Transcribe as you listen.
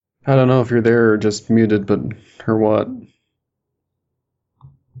I don't know if you're there or just muted, but or what.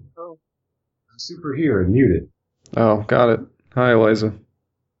 Oh, I'm super here and muted. Oh, got it. Hi, Eliza.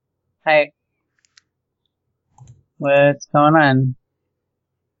 Hey. What's going on?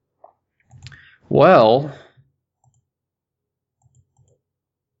 Well,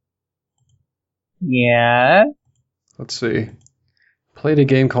 Yeah? let's see. Played a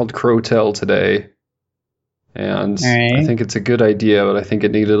game called Crowtel today, and I Alright. think it's a good idea, but I think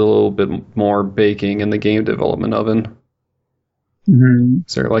it needed a little bit more baking in the game development oven. Mm-hmm.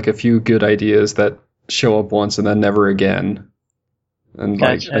 So there are like a few good ideas that show up once and then never again, and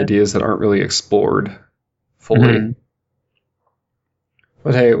Gotcha. like ideas that aren't really explored fully. Mhm.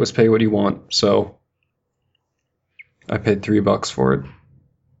 But hey, it was pay what you want, so I paid $3 for it.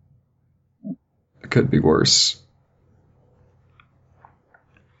 It could be worse.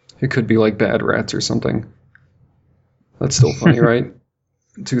 It could be like Bad Rats or something. That's still funny, right?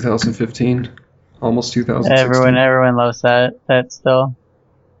 2015, almost 2016. Everyone loves that still.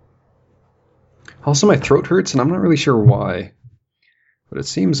 Also, my throat hurts, and I'm not really sure why, but it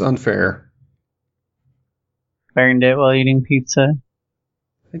seems unfair. Burned it while eating pizza.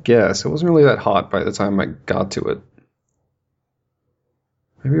 I guess it wasn't really that hot by the time I got to it.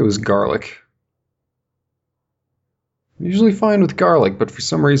 Maybe it was garlic. I'm usually fine with garlic, but for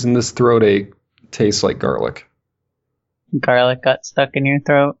some reason this throat ache tastes like garlic. Garlic got stuck in your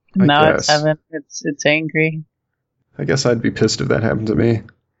throat. I Now guess. it's angry. I guess I'd be pissed if that happened to me.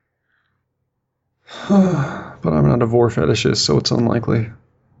 But I'm not a vor fetishist, so it's unlikely.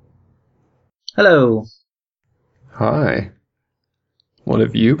 Hello. Hi. What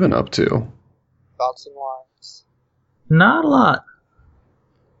have you been up to? Thoughts and lines. Not a lot.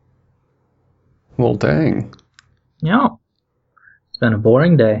 Well, dang. Yeah. It's been a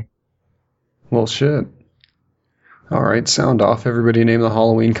boring day. Well, shit. Alright, sound off. Everybody name the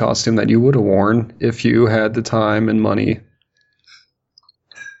Halloween costume that you would have worn if you had the time and money.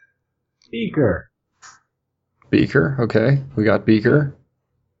 Beaker. Beaker, okay. We got Beaker.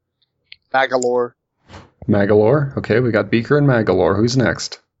 Magalore. Magalore, okay. We got Beaker and Magalore. Who's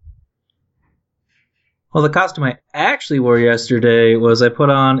next? Well, the costume I actually wore yesterday was I put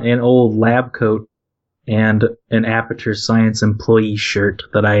on an old lab coat and an Aperture Science employee shirt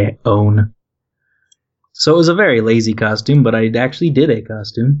that I own. So it was a very lazy costume, but I actually did a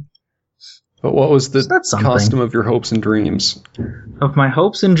costume. But what was the So that's something. costume of your hopes and dreams? Of my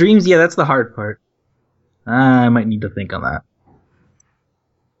hopes and dreams, yeah, that's the hard part. I might need to think on that.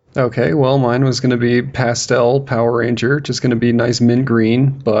 Okay, well, mine was going to be pastel Power Ranger, just going to be nice mint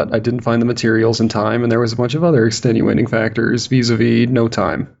green, but I didn't find the materials in time, and there was a bunch of other extenuating factors vis-a-vis no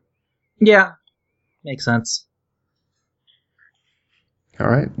time. Yeah, makes sense. All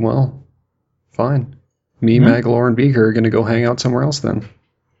right, well, fine. Me, Mhm. Magalore, and Beaker are going to go hang out somewhere else then.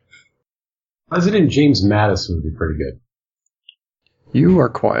 President James Madison would be pretty good. You are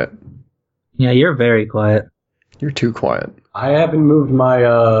quiet. Yeah, you're very quiet. You're too quiet. I haven't moved my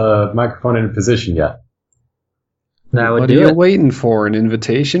microphone into position yet. That would What are do you it. waiting for? An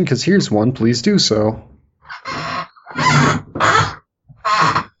invitation? Because here's one. Please do so.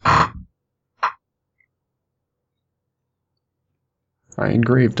 I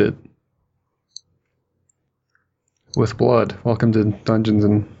engraved it. With blood. Welcome to Dungeons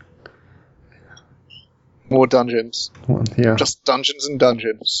and... More dungeons. Well, yeah. Just Dungeons and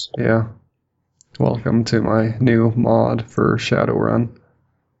Dungeons. Yeah. Welcome to my new mod for Shadowrun.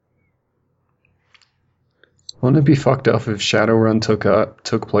 Wouldn't it be fucked up if Shadowrun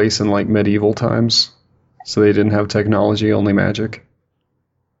took place in like medieval times? So they didn't have technology, only magic?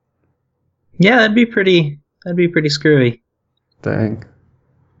 Yeah, that'd be pretty screwy. Dang.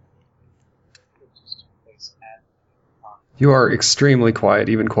 You are extremely quiet,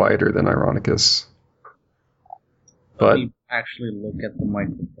 even quieter than Ironicus. But Actually look at the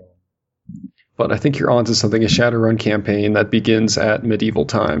microphone. I think you're onto something. A Shadowrun campaign that begins at medieval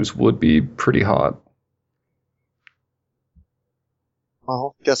times would be pretty hot.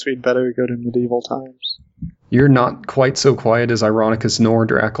 Well, guess we'd better go to medieval times. You're not quite so quiet as Ironicus nor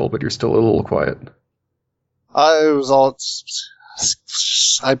Drackle, but you're still a little quiet. I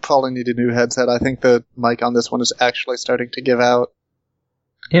probably need a new headset. I think the mic on this one is actually starting to give out.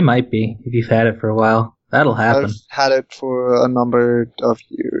 It might be, if you've had it for a while. That'll happen. I've had it for a number of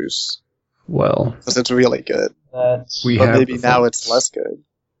years. Well, Because it's really good. we But have maybe the now funds. it's less good.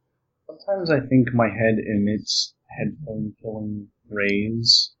 Sometimes I think my head emits headphone killing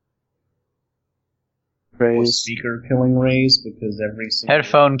rays or Praise. speaker killing rays because every single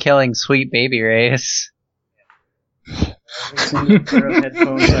Headphone killing sweet baby rays. pair of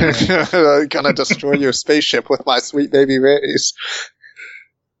headphones I have, I'm gonna destroy your spaceship with my sweet baby rays.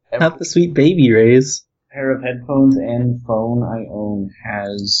 Not the sweet baby rays. pair of headphones and phone I own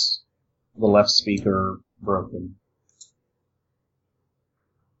has the left speaker broken.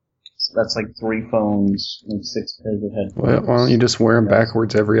 So that's like 3 phones and 6 pairs of headphones. Why don't you just wear them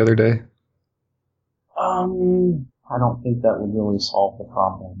backwards every other day? I don't think that would really solve the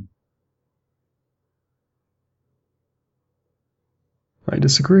problem. I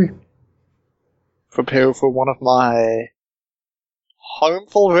disagree. Prepare for one of my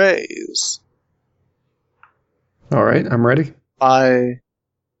harmful rays. All right, I'm ready. Hold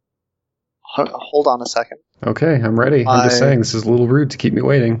on a second. Okay, I'm ready. I'm just saying this is a little rude to keep me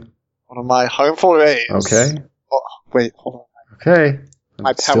waiting. One of my harmful rays. Okay. Oh, wait, hold on. Okay.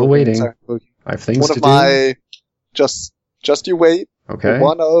 My I'm still waiting. I have things One to of do. my... Just you wait. Okay.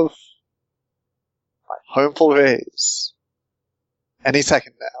 One of my harmful rays. Any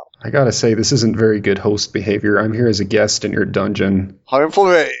second now. I gotta say, this isn't very good host behavior. I'm here as a guest in your dungeon. Harmful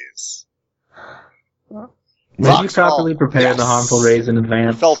rays. Did you properly prepare Yes. the harmful rays in I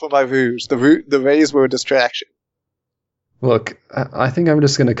advance? fell for my ruse. The rays were a distraction. Look, I think I'm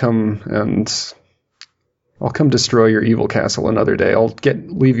just gonna come and... I'll come destroy your evil castle another day. I'll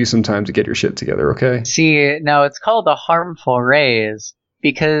leave you some time to get your shit together, okay? See, now it's called the harmful rays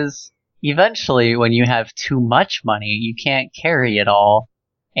because eventually when you have too much money, you can't carry it all.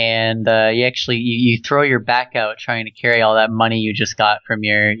 And you throw your back out trying to carry all that money you just got from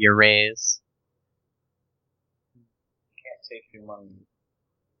your raise. Can't take your money.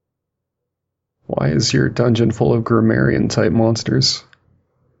 Why is your dungeon full of grammarian-type monsters?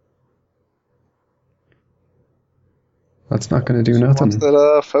 That's not gonna do nothing. Ones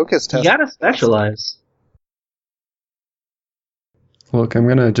that focus You test. gotta specialize. Look, I'm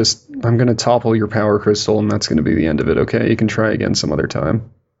gonna topple your power crystal, and that's gonna be the end of it, okay? You can try again some other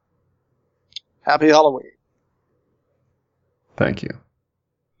time. Happy Halloween. Thank you.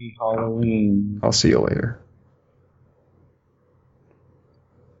 Happy Halloween. I'll see you later.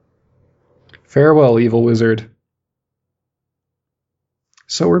 Farewell, evil wizard.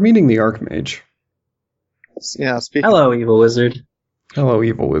 So we're meeting the Archmage. Yeah, speaking. Hello, evil wizard. Hello,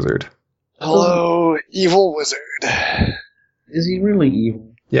 evil wizard. Hello, evil wizard. Is he really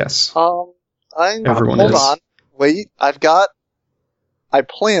evil? Yes. Everyone hold is. on. Wait, I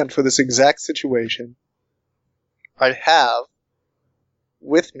planned for this exact situation. I have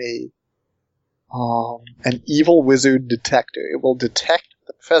with me an evil wizard detector. It will detect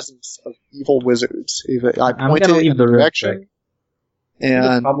the presence of evil wizards. I I'm point gonna it leave in the a room direction, I've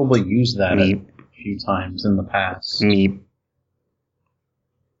and probably used that a Meep. few times in the past. Meep.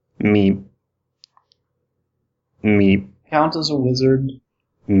 Meep. Meep. Count as a wizard.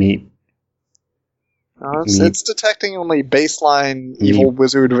 Meep. it's detecting only baseline evil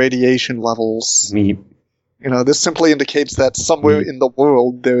wizard radiation levels. Meep. You know, this simply indicates that somewhere in the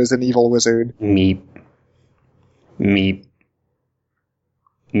world there is an evil wizard. Meep. Meep.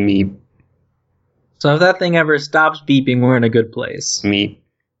 Meep. So if that thing ever stops beeping, we're in a good place. Meep.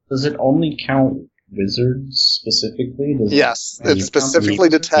 Does it only count wizards specifically? Does Yes, it it specifically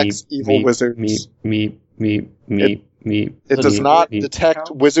meep, detects evil meep, wizards. Meep. Meep. Meep. Meep. Meep. It does meep, not meep. detect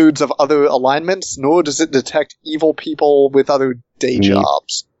wizards of other alignments, nor does it detect evil people with other day Meep.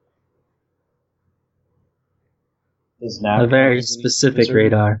 jobs. Does Nav A very count as an specific wizard?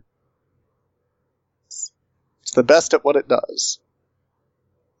 radar. It's the best at what it does.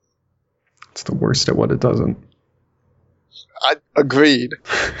 It's the worst at what it doesn't. I agreed.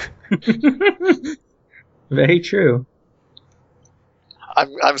 Very true.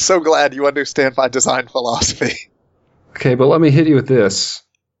 I'm so glad you understand my design philosophy. Okay, but let me hit you with this.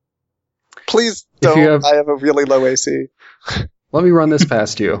 Please If don't. you have- I have a really low AC. Let me run this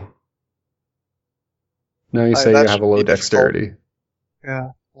past you. Now you say that you have a should low be difficult. dexterity. Yeah,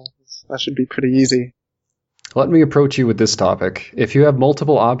 that should be pretty easy. Let me approach you with this topic. If you have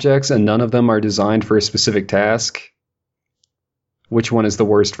multiple objects and none of them are designed for a specific task, which one is the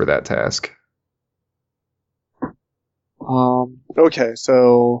worst for that task? Okay,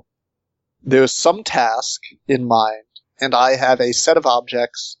 so there's some task in mind, and I have a set of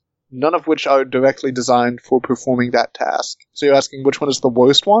objects, none of which are directly designed for performing that task. So you're asking which one is the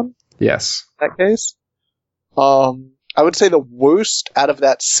worst one Yes. in that case? I would say the worst out of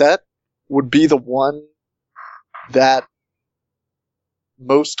that set would be the one that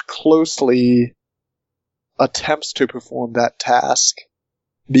most closely attempts to perform that task,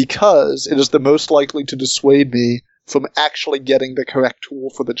 because it is the most likely to dissuade me from actually getting the correct tool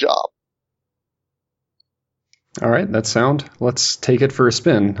for the job. All right, that's sound. Let's take it for a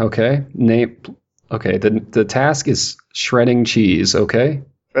spin, okay? Okay, the task is shredding cheese, okay?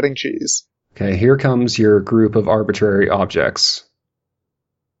 Shredding cheese. Okay, here comes your group of arbitrary objects.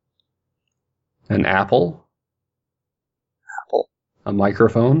 An apple. Apple. A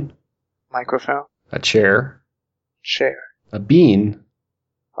microphone. Microphone. A chair. Chair. A bean.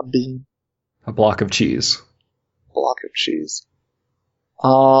 A bean. A block of cheese. Block of cheese.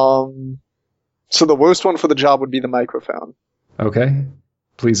 So the worst one for the job would be the microphone. Okay.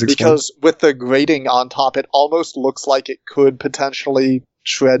 Please explain. Because with the grating on top, it almost looks like it could potentially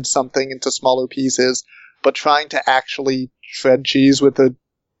shred something into smaller pieces, but trying to actually shred cheese with a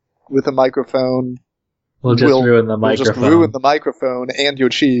microphone We'll just ruin the will microphone. just ruin the microphone and your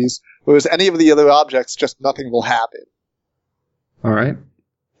cheese, whereas any of the other objects, just nothing will happen. All right.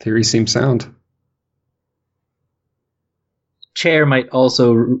 Theory seems sound. Chair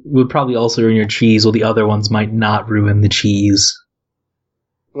would probably also ruin your cheese, while the other ones might not ruin the cheese.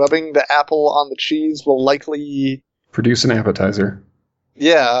 Rubbing the apple on the cheese will likely, Produce an appetizer.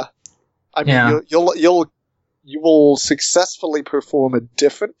 yeah. I mean, Yeah. you will successfully perform a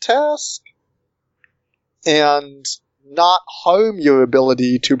different task and not harm your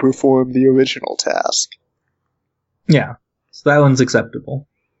ability to perform the original task. Yeah, so that one's acceptable.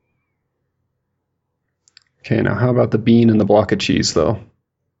 Okay, now how about the bean and the block of cheese, though?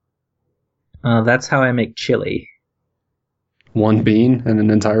 That's how I make chili. One bean and an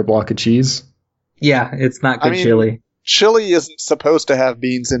entire block of cheese? Yeah, it's not I good mean- chili. Chili isn't supposed to have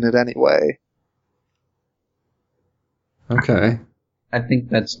beans in it anyway. Okay. I think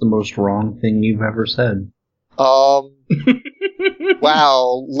that's the most wrong thing you've ever said.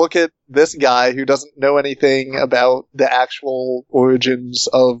 Wow, look at this guy who doesn't know anything about the actual origins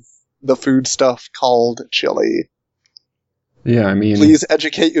of the food stuff called chili. Yeah, I mean, Please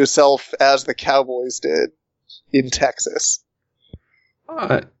educate yourself as the Cowboys did in Texas.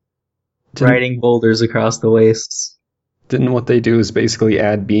 didn't, Riding boulders across the wastes. didn't what they do is basically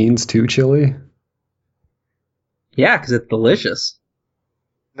add beans to chili? Yeah, because it's delicious.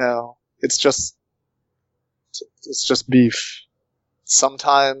 No, it's just beef.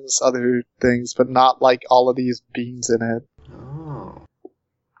 Sometimes other things, but not like all of these beans in it. Oh.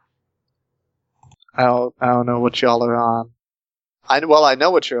 I don't know what y'all are on. I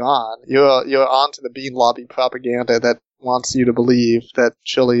know what you're on. You're on to the bean lobby propaganda that wants you to believe that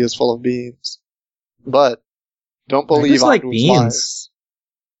chili is full of beans. But don't believe just like Andrew's beans. lies.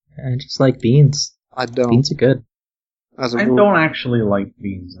 I just like beans. I don't. Beans are good. As a I rule. don't actually like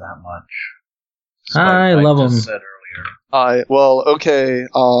beans that much. I love just 'em. said earlier. Okay,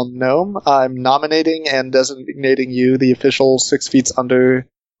 Gnome, I'm nominating and designating you the official 6 feet under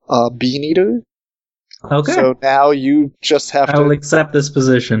bean eater. Okay. So now you just have I will to accept this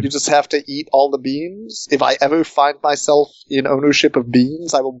position. you just have to eat all the beans. If I ever find myself in ownership of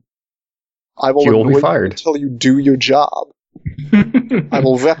beans, I will You will be annoy you fired. until you do your job. I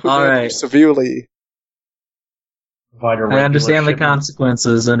will reprimand All you right. severely. Provide a I regular understand the shipment.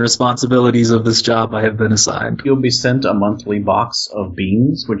 consequences and responsibilities of this job I have been assigned. You'll be sent a monthly box of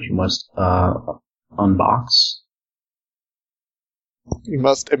beans, which you must unbox. You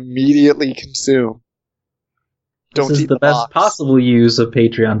must immediately consume. Don't This is eat the best box. possible use of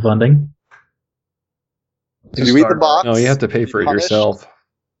Patreon funding. Did you eat the start- box? No, you have to pay for it Punished? yourself.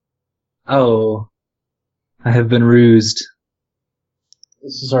 Oh, I have been rused.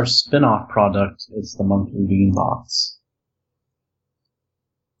 This is our spin-off product. It's the monthly bean box.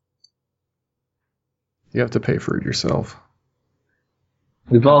 You have to pay for it yourself.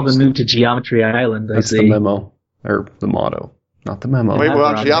 We've all been moved to Geometry Island, I That's see. the memo. Or the motto. Not the memo. Wait, we're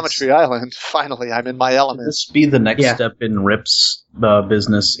on Ironic. Geometry Island. Finally, I'm in my Could element. this be the next Yeah. step in Rip's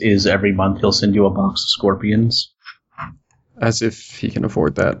business? Is every month he'll send you a box of scorpions? As if he can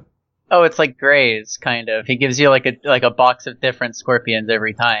afford that. Oh, it's like Gray's, kind of. He gives you like a box of different scorpions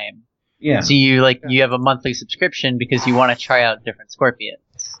every time. Yeah. So you have a monthly subscription because you want to try out different scorpions.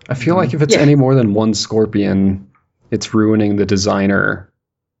 I feel like if it's Yeah. any more than one scorpion, it's ruining the designer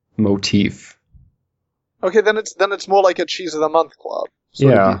motif. Okay, then it's more like a cheese of the month club.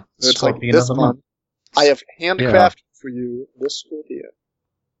 Yeah. It's like Scorpion this of the month. month. I have handcrafted for you this scorpion.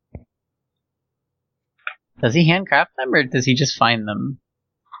 Does he handcraft them or does he just find them?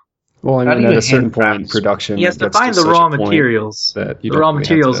 Well, I How do mean, you at a certain handcraft point, production. He has to gets find the such raw a point materials. That you The don't raw really have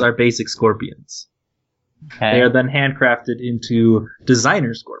materials to- are basic scorpions. Okay. They are then handcrafted into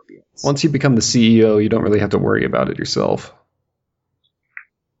designer scorpions. Once you become the CEO, you don't really have to worry about it yourself.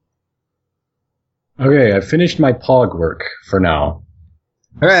 Okay, I finished my pog work for now.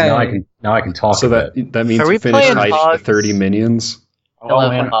 Hooray! So now I can talk So a bit. that means Are you we finish playing hiding the Pogs? 30 minions. Oh,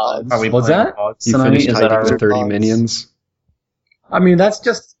 man. Pogs. Are we What's playing that? Pogs You tonight? finished Is that hiding our the 30 Pogs? minions. I mean, that's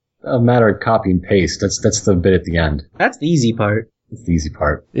just a matter of copy and paste. That's the bit at the end. That's the easy part. That's the easy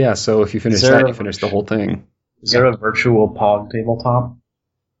part. Yeah, so if you finish Is there that, a- you finish the whole thing. Is there a virtual Pog tabletop?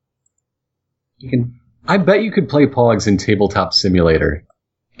 You can. I bet you could play Pogs in Tabletop Simulator.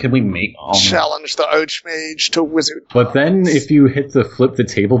 Can we make? Oh, no. Challenge the Archmage to Wizard. But then if you hit the flip the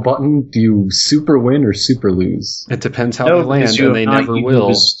table button, do you super win or super lose? It depends how No, they land, because you and they have not never will.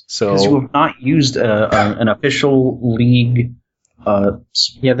 used- So Because you have not used an official league.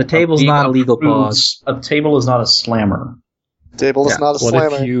 Yeah, the table's not a legal pause. A table is not a slammer. Table is not a what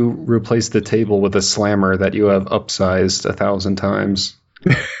slammer. if you replace the table with a slammer that you have upsized 1,000 times?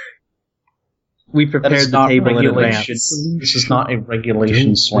 We That prepared is the not table in regulation. advance. This is not a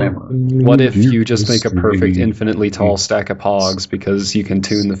regulation slammer. What if you just make a perfect infinitely tall stack of pogs because you can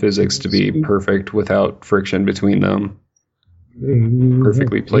tune the physics to be perfect without friction between them?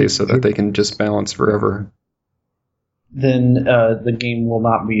 Perfectly placed so that they can just balance forever. Then the game will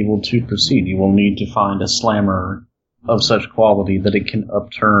not be able to proceed. You will need to find a slammer of such quality that it can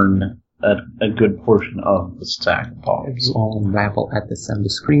upturn a good portion of the stack of pogs. All unravel at the sound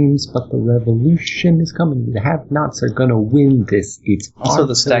of screams, but the revolution is coming. The have-nots are gonna win this. It's Also, our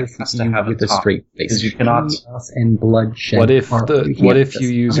the stack place has to have a with a top, straight face. because you cannot- Chaos and bloodshed. What if are you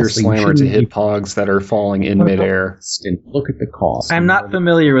use your honestly, slammer to shouldn't hit be pogs that are falling in What about midair? instant? Look at the cost. I'm not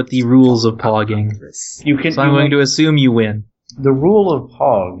familiar with the rules of pogging, You can. so I'm going to assume you win. The rule of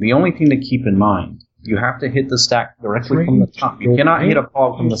pog. The only thing to keep in mind: you have to hit the stack directly from the top. You cannot hit a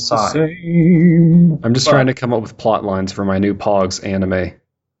pog from the side. I'm just trying to come up with plot lines for my new pogs anime.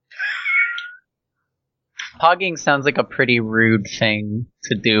 Pogging sounds like a pretty rude thing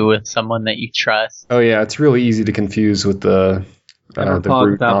to do with someone that you trust. Oh yeah, it's really easy to confuse with the Never the pog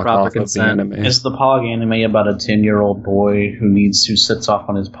brute without proper knockoff of the consent. anime. Is the pog anime about a 10-year-old boy who sets off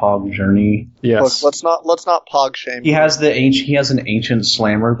on his pog journey? Yes. Look, let's not pog shame. He has an ancient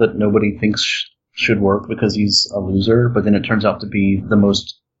slammer that nobody thinks should work because he's a loser, but then it turns out to be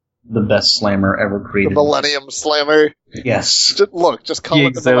the best slammer ever the created. Millennium Slammer. Yes. Just call The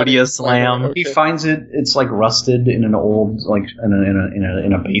it the Millennium Exodia Slam. Slammer. He Okay. finds it's like rusted in an old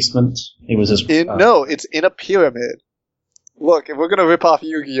in a basement. It was his No, it's in a pyramid. Look, if we're gonna rip off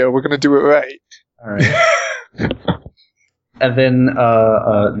Yu-Gi-Oh, we're gonna do it right. all right. And then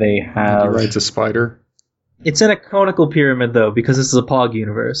they You're have right, it's a spider. It's in a conical pyramid, though, because this is a pog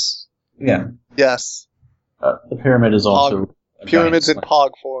universe. yeah. Yes, The pyramid is also a pyramids in giant pog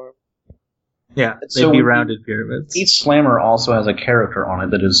form. Yeah, they'd So be when- rounded pyramids. Each slammer also has a character on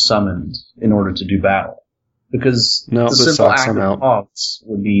it that is summoned in order to do battle. Because No, the this simple sucks, act I'm of out. pogs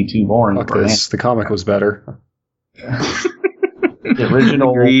would be too boring Fuck for this. The comic was better. the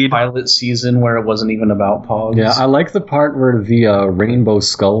original Agreed. pilot season where it wasn't even about pogs. Yeah, I like the part where the rainbow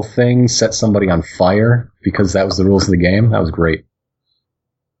skull thing set somebody on fire because that was the rules of the game. That was great.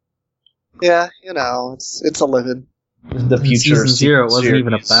 Yeah, it's a living. the In future Season 0, it wasn't series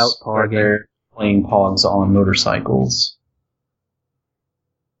even about where pogging. they're playing pogs on motorcycles.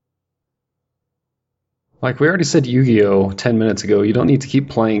 Like, we already said Yu-Gi-Oh! 10 minutes ago. You don't need to keep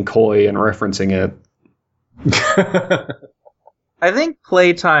playing Koi and referencing it. I think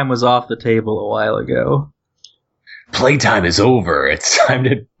playtime was off the table a while ago. Playtime is over. It's time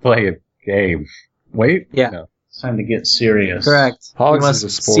to play a game. Wait? Yeah. No. It's time to get serious. Correct. Pogs We is must a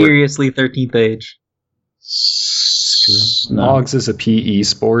sport. seriously 13th age. No. Pogs is a PE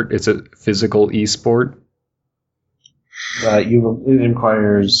sport. It's a physical e-sport. It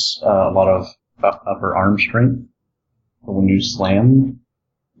requires a lot of upper arm strength for when you slam.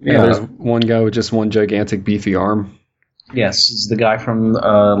 Yeah, there's one guy with just one gigantic beefy arm. Yes, it's the guy from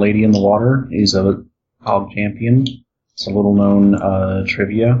Lady in the Water. He's a pog champion. It's a little known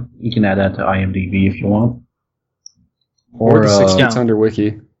trivia. You can add that to IMDb if you want. Or the 6 yeah. feet under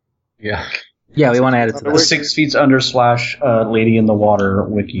wiki. Yeah. Yeah, we want to add it to The that. 6 feet under / Lady in the Water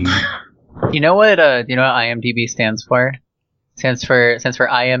wiki. You know what? You know what IMDb stands for? Stands for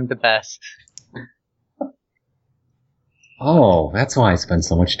I am the best. Oh, that's why I spend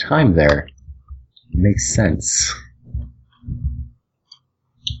so much time there. Makes sense.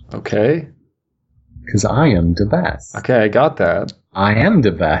 Okay. Because I am the best. Okay, I got that. I am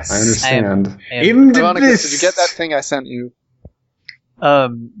the best. I understand. And, Veronicus, did you get that thing I sent you?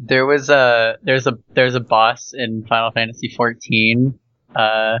 there's a boss in Final Fantasy XIV,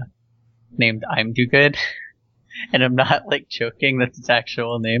 named I'm Do Good, and I'm not like joking. That's its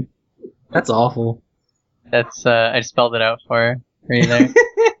actual name. That's awful. That's I spelled it out for you there.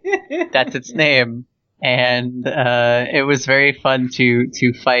 That's its name, and it was very fun to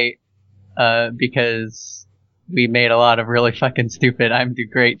fight because we made a lot of really fucking stupid I'm Do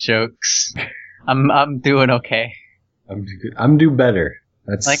Great jokes. I'm doing okay. I'm do better.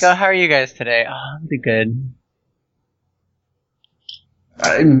 That's Like, oh, how are you guys today? Oh, I'm do good.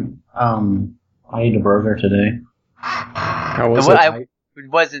 I ate a burger today. How was What it? I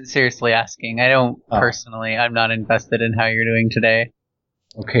wasn't seriously asking. I don't personally. I'm not invested in how you're doing today.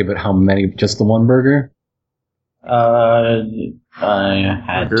 Okay, but how many? Just the one burger? I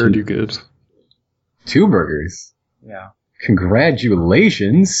had Heard two. you good. 2 burgers. Yeah.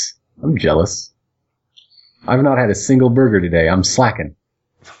 Congratulations. I'm jealous. I've not had a single burger today. I'm slacking.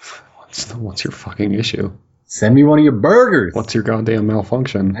 What's your fucking issue? Send me one of your burgers. What's your goddamn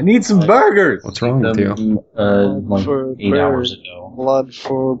malfunction? I need some burgers. What's wrong with you? Like For 8 Berg. hours ago. Blood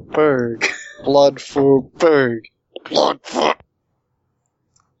for Berg. Blood for Berg. Blood for...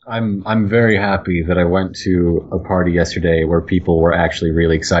 I'm very happy that I went to a party yesterday where people were actually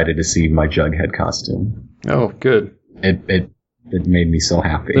really excited to see my Jughead costume. Oh, good. It made me so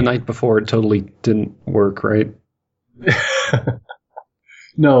happy. The night before it totally didn't work, right?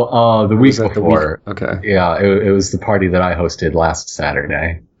 No, the Or week was that the before. Okay. Yeah, it was the party that I hosted last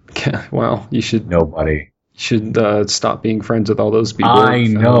Saturday. Well, you should Nobody. stop being friends with all those people. I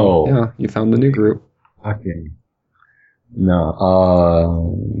know. Yeah, you found the new group. Fucking.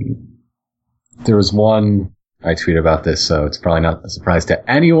 No. There was one. I tweeted about this, so it's probably not a surprise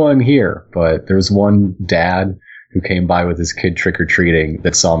to anyone here, but there was one dad who came by with his kid trick-or-treating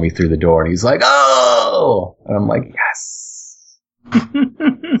that saw me through the door, and he's like, "Oh!" And I'm like, "Yes!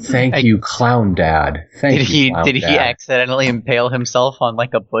 Thank you, clown dad. Thank you, clown Did he dad." accidentally impale himself on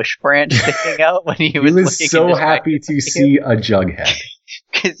like a bush branch sticking out when he He was was looking so in his happy to see a Jughead.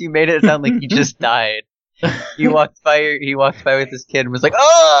 Because you made it sound like he just died. He walked by with his kid and was like,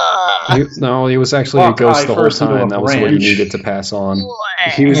 "Oh!" He was actually a Walk ghost eye the whole first into a time. That was what he branch. needed to pass on.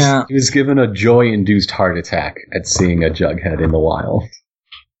 He was Yeah. he was given a joy-induced heart attack at seeing a Jughead in the wild.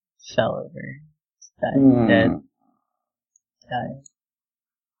 Fell over. Died. Dead. Died.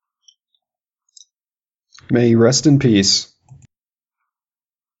 May he rest in peace.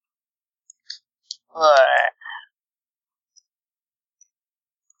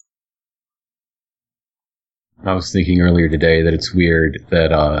 I was thinking earlier today that it's weird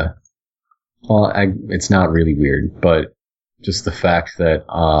that, it's not really weird, but just the fact that,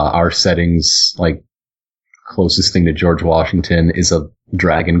 our settings, like, closest thing to George Washington is a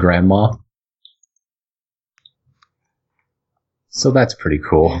dragon grandma. So that's pretty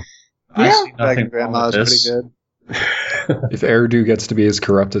cool. I Yeah, see nothing Dragon wrong Grandma with is pretty this. good. If Eridu gets to be as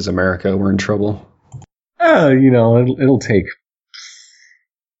corrupt as America, we're in trouble. It'll take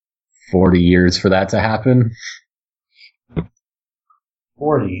 40 years for that to happen.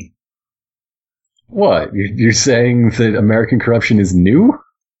 40. What? You're saying that American corruption is new?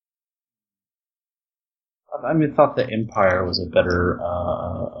 I thought the Empire was a better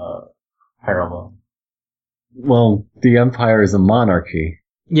parallel. Well, the Empire is a monarchy.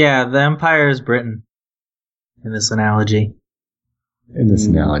 Yeah, the Empire is Britain. In this analogy. In this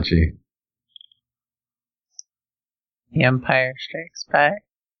analogy. The Empire Strikes Back.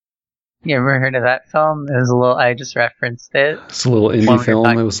 You ever heard of that film? It was a little. I just referenced it. It's a little When we indie were film.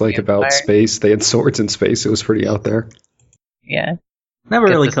 talking It was like the about Empire. space. They had swords in space. It was pretty out there. Yeah. Never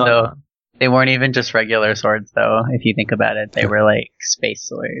really Just caught though, on. they weren't even just regular swords, though. If you think about it, they were like space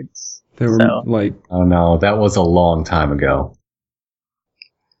swords. They were So- like, Oh no, that was a long time ago.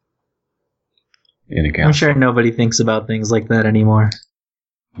 In a I'm couch. sure nobody thinks about things like that anymore.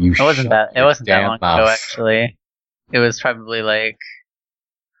 You It wasn't shut that. It your wasn't that damn long mouth. ago, actually. It was probably like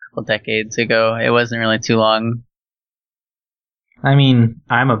a couple decades ago. It wasn't really too long. I mean,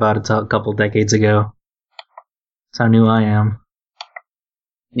 I'm about a couple decades ago. That's how new I am.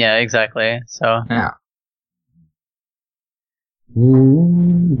 Yeah, exactly. So Yeah.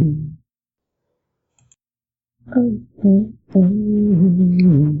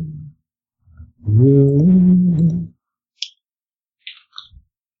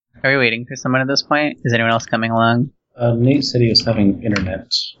 are we waiting for someone at this point? Is anyone else coming along? Nate said he was having internet.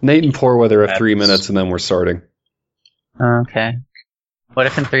 Nate and Poorweather have 3 That's- minutes, and then we're starting. Okay. What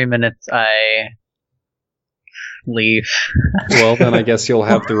if in 3 minutes I leave? Well, then I guess you'll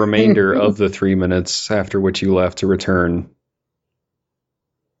have the remainder of the 3 minutes after which you left to return.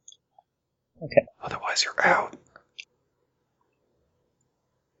 Okay. Otherwise, you're out.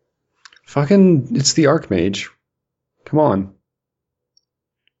 Fucking, it's the Archmage. Come on.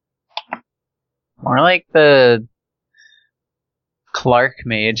 More like the Clark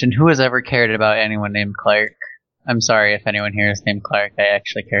Mage, and who has ever cared about anyone named Clark? I'm sorry if anyone here is named Clark. I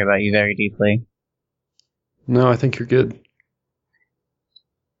actually care about you very deeply. No, I think you're good.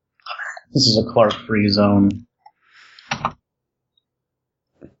 This is a Clark-free zone.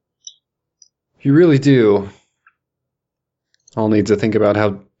 You really do. I'll need to think about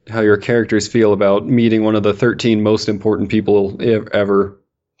how your characters feel about meeting one of the 13 most important people ever.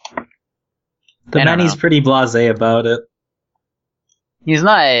 The I don't Manny's know. pretty blasé about it. He's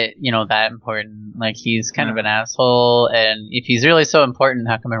not, that important. Like, he's kind of an asshole, and if he's really so important,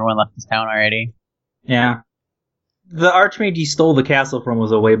 how come everyone left this town already? Yeah. The Archmage he stole the castle from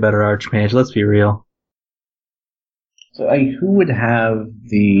was a way better Archmage, let's be real. So, who would have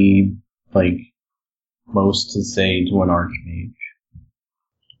the, most to say to an Archmage?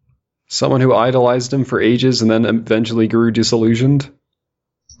 Someone who idolized him for ages and then eventually grew disillusioned.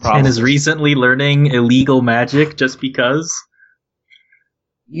 Probably. And is recently learning illegal magic just because?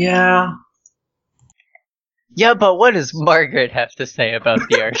 Yeah. Yeah, but what does Margaret have to say about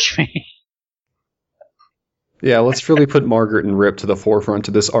the Archmage? Yeah, let's really put Margaret and Rip to the forefront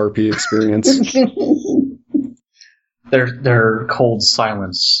of this RP experience. Their cold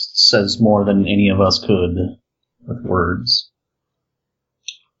silence says more than any of us could with words.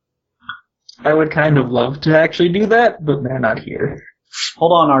 I would kind of love to actually do that, but they're not here.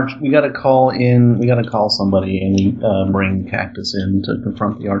 Hold on, Arch. We gotta call somebody and bring Cactus in to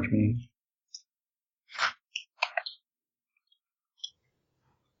confront the Archmage.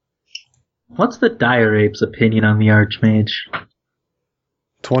 What's the Dire Ape's opinion on the Archmage?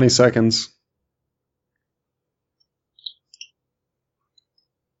 20 seconds.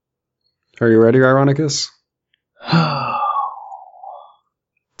 Are you ready, Ironicus?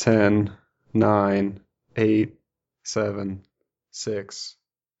 10, 9, 8, 7, 6.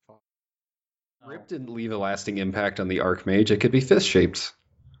 Rip didn't leave a lasting impact on the Archmage. It could be fist-shaped.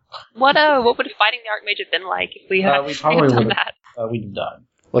 What would fighting the Archmage have been like if we had done that? We'd done.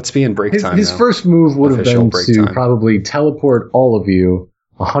 Let's be in break time His now. first move would have Official been break to time. probably teleport all of you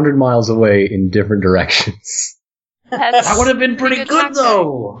 100 miles away in different directions. That would have been pretty Good good, tactic.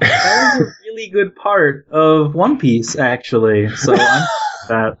 though. That was a really good part of One Piece, actually. So I'm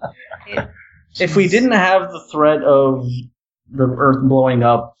that. If we didn't have the threat of the Earth blowing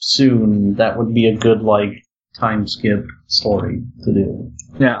up soon, that would be a good, time skip story to do.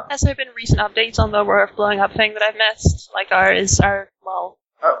 Yeah. Has there been recent updates on the Earth blowing up thing that I've missed?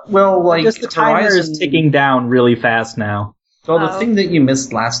 Just the timer is ticking down really fast now. Well, the thing that you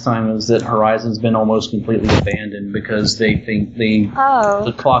missed last time is that Horizon's been almost completely abandoned because they think the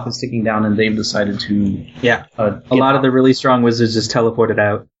clock is ticking down and they've decided to A lot of the really strong wizards just teleported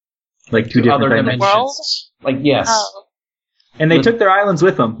out. Like two different other dimensions. dimensions. Yes. Oh. And they took their islands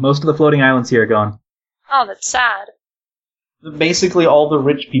with them. Most of the floating islands here are gone. Oh, that's sad. Basically, all the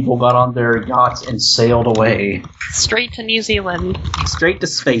rich people got on their yachts and sailed away Straight to New Zealand. Straight to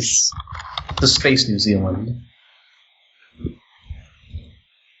space. to Space New Zealand.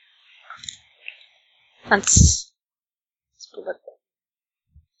 That's political.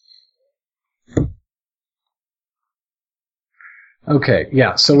 Okay,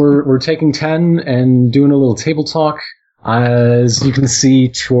 yeah, so we're taking 10 and doing a little table talk. As you can see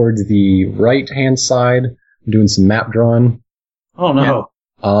toward the right-hand side, I'm doing some map drawing. Oh no!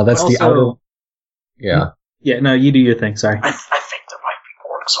 That's the outer... Yeah. Yeah, no, you do your thing, sorry. I think there might be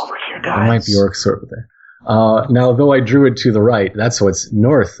orcs over here, guys. There might be orcs over there. Now, though I drew it to the right, that's what's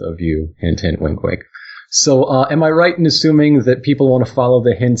north of you. Hint, hint, wink, wink. So, am I right in assuming that people want to follow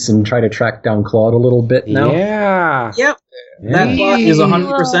the hints and try to track down Claude a little bit now? Yeah. Yep. That plot is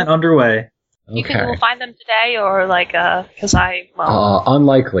 100% underway. You think we'll find them today, or because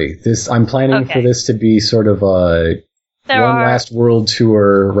Unlikely. I'm planning for this to be sort of a last world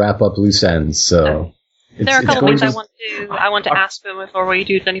tour, wrap up loose ends. So there are a couple things I want to ask them before we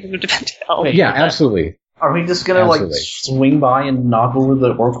do anything with Devendale. Yeah, absolutely. Are we just gonna swing by and knock over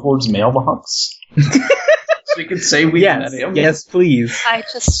the Orc Horde's mailbox? So we can say we met him. Yes, please. I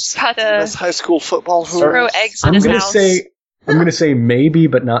just gotta That's high school football. throw eggs in his house. I'm gonna say maybe,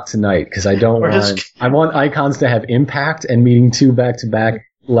 but not tonight, because I don't I want icons to have impact, and meeting 2 back-to-back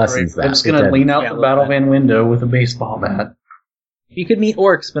lessons. I'm just gonna lean out the battle van window with a baseball bat. You could meet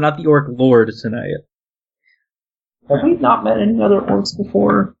orcs, but not the Orc Lord tonight. Have we not met any other orcs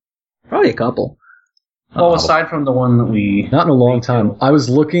before? Probably a couple. Well, aside from the one that we... Not in a long time. I was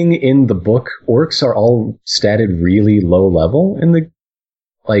looking in the book. Orcs are all statted really low level in the...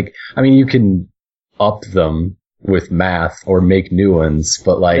 you can up them with math or make new ones,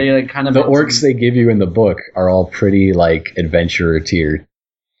 but they kind of the orcs they give you in the book are all pretty adventurer tiered.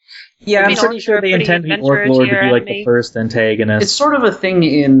 Yeah, I'm pretty sure they intend the Orc Lord to be the first antagonist. It's sort of a thing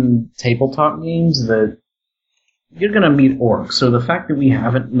in tabletop games that you're gonna meet orcs, so the fact that we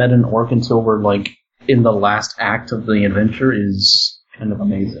haven't met an orc until we're in the last act of the adventure is kind of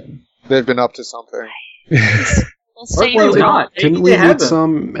amazing. They've been up to something. We'll not. Didn't we meet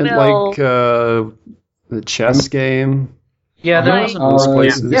some in the chess game? Yeah, there was those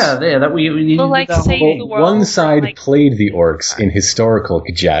places. Yeah, that we Well, did that save whole- the world. One side played the orcs in historical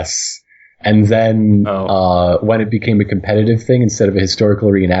chess, And then when it became a competitive thing instead of a historical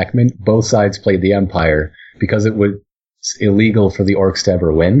reenactment, both sides played the Empire because it was illegal for the orcs to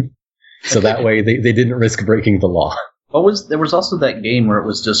ever win. So that way they didn't risk breaking the law. There was also that game where it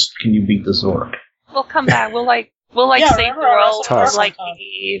was just, can you beat this orc? We'll come back. We'll save the world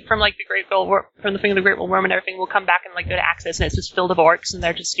from the Great World from the thing of the Great World and everything. We'll come back and go to Axis, and it's just filled of orcs, and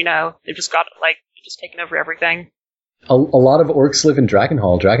they're just they've just got just taken over everything. A lot of orcs live in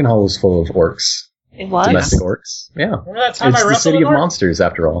Dragonhall. Dragonhall was full of orcs. It was domestic orcs. Yeah, Remember that time it's I the wrestled city an of orc? monsters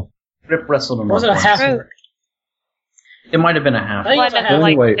after all. Rip wrestled him. Was it a half True. orc? It might have been a half. I think Well, it was a I meant half. that,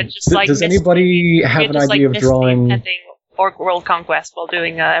 Anyway, it just, does anybody have an idea of drawing? Impending Orc World Conquest while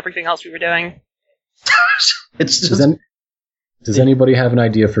doing everything else we were doing. It's just. Does anybody have an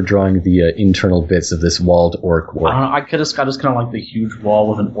idea for drawing the internal bits of this walled orc I don't war? know. I just kind of like the huge wall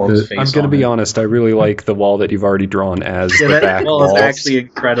with an orc's face. I'm going to on be it. honest. I really like the wall that you've already drawn as Yeah, the that back wall is walls, actually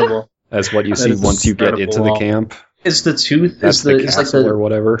incredible. as what you that see is a once you get incredible into the wall. camp. Is the tooth? That's Is the it's like castle or the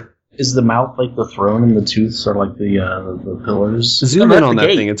whatever. is the mouth like the throne and the tooths are like the pillars? Zoom that's in on the that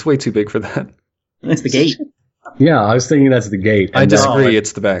gate. thing. It's way too big for that. It's the gate. Yeah, I was thinking that's the gate. I and disagree.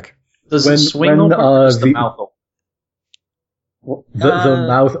 It's the back. Does When- it swing when, open or does the the- mouth open? the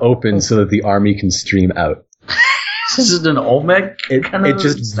mouth opens so that the army can stream out. Is it an Olmec? It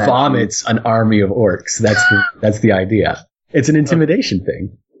just vomits an army of orcs. That's the idea. It's an intimidation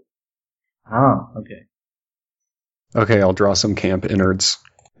thing. Oh, okay. Okay, I'll draw some camp innards.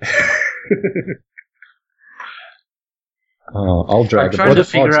 I'll I'm drag. trying to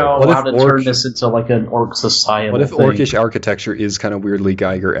figure out what how if to turn orc- this into like an orc society. What if orcish architecture is kind of weirdly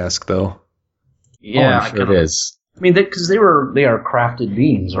Geiger-esque, though? Yeah, I'm sure it is. I mean, because they are crafted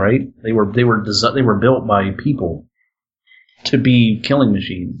beings, right? They were built by people to be killing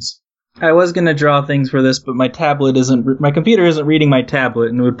machines. I was gonna draw things for this, but my computer isn't reading my tablet,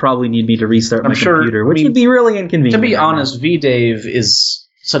 and it would probably need me to restart I'm my sure- computer, I which mean, would be really inconvenient. To be right now. honest, VDave is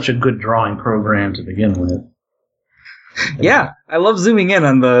such a good drawing program to begin with. Yeah, I love zooming in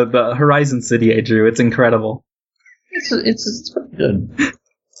on the Horizon City I drew. It's incredible. It's pretty good.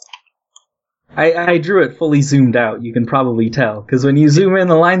 I drew it fully zoomed out. You can probably tell because when you zoom in,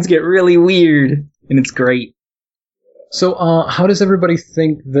 the lines get really weird, and it's great. So, how does everybody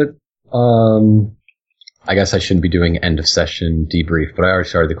think that? I guess I shouldn't be doing end of session debrief, but I already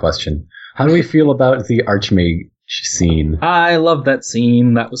started the question. How do we feel about the Archmage scene? I love that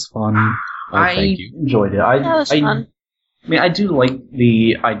scene. That was fun. Oh, thank you. Enjoyed it. That was fun. I mean, I do like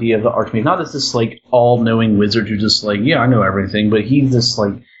the idea of the Archmage. Not as this like all-knowing wizard who just like, yeah, I know everything, but he's this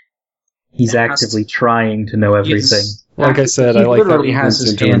like He's actively trying to know everything. Like I said, he I like that literally we has went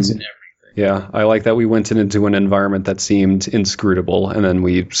his into hands an- in everything. Yeah, I like that we went into an environment that seemed inscrutable, and then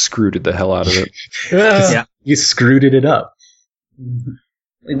we screwed the hell out of it. Yeah. You screwed it up.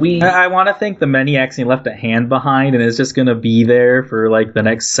 I want to think the Maniacs left a hand behind and is just going to be there for like the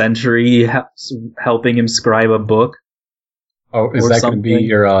next century, helping him scribe a book. Oh, is Or that going to be something.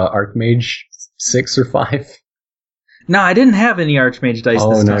 your Archmage 6 or 5? No, I didn't have any Archmage dice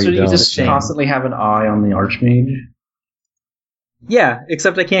Oh, this no, time. So you you don't. just Shame. constantly have an eye on the Archmage. Yeah,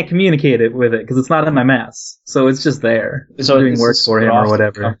 except I can't communicate it with it because it's not in my mass, so it's just there. It's So doing it's work for him or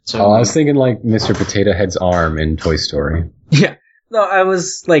whatever. So Oh, I was thinking like Mr. Potato Head's arm in Toy Story. Yeah, no, I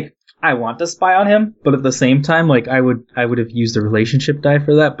was like, I want to spy on him, but at the same time, like I would have used a relationship die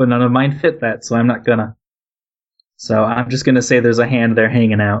for that, but none of mine fit that, so I'm not gonna. So I'm just gonna say there's a hand there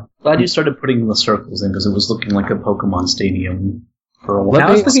hanging out. glad you started putting the circles in because it was looking like a Pokemon Stadium for a while. Let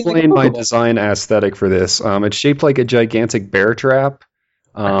I me was thinking explain my Pokeball. design aesthetic for this. It's shaped like a gigantic bear trap.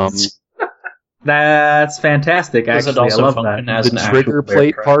 That's fantastic. Does it Actually, I also love function that. as The an actual trigger bear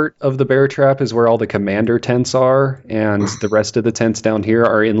plate trap? part of the bear trap is where all the commander tents are, and the rest of the tents down here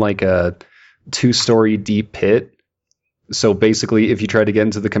are in like a 2-story deep pit. So basically, if you try to get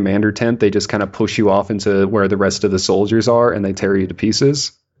into the commander tent, they just kind of push you off into where the rest of the soldiers are, and they tear you to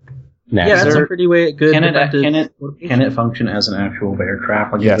pieces. Next. Yeah, that's There- a pretty good. Can defensive- it function as an actual bear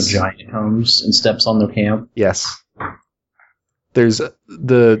trap? Like Yes. if a giant comes and steps on their camp? Yes. There's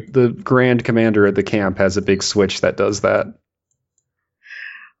the grand commander at the camp has a big switch that does that.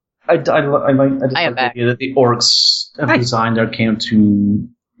 I just I am like the back. idea that the orcs have designed their camp to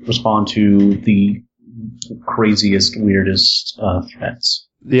respond to the craziest, weirdest threats.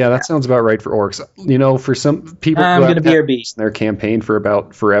 Yeah, that sounds about right for orcs. You know, for some people I'm who gonna have be had your beast. their campaign for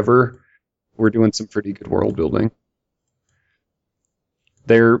about forever, we're doing some pretty good world building.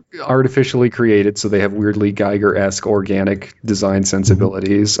 They're artificially created, so they have weirdly Geiger-esque organic design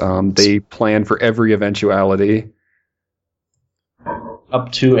sensibilities. They plan for every eventuality.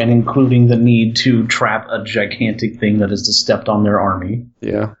 Up to and including the need to trap a gigantic thing that is to step on their army.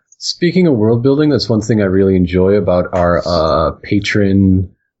 Yeah. Speaking of world building, that's one thing I really enjoy about our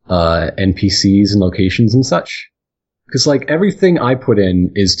patron NPCs and locations and such. Because, like, everything I put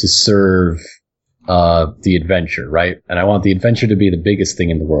in is to serve the adventure, right? And I want the adventure to be the biggest thing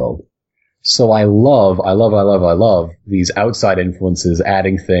in the world. So I love these outside influences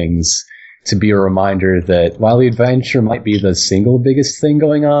adding things to be a reminder that while the adventure might be the single biggest thing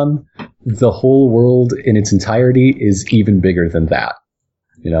going on, the whole world in its entirety is even bigger than that.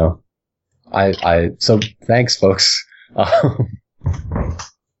 You know? So thanks, folks.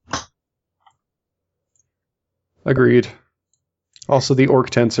 Agreed. Also, the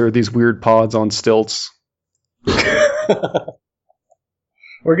orc tents are these weird pods on stilts.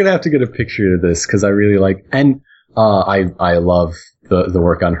 We're gonna have to get a picture of this because I really like, and I love the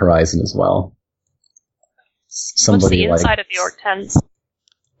work on Horizon as well. What's the inside of the orc tents?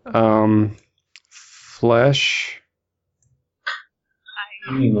 Flesh.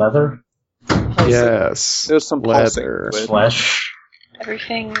 You mean leather? Yes. There's some leather. pulsing Flesh.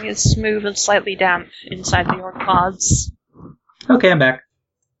 Everything is smooth and slightly damp inside the orc pods. Okay, I'm back.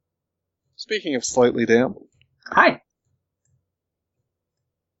 Speaking of slightly damp, Hi.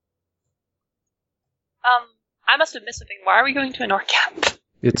 I must have missed something. Why are we going to an orc camp?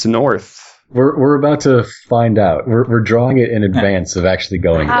 It's north. We're about to find out. We're drawing it in advance of actually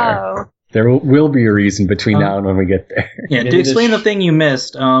going there. Oh. There will be a reason between now and when we get there. Yeah, to explain the thing you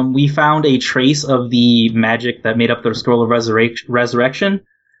missed, we found a trace of the magic that made up the Scroll of Resurrection.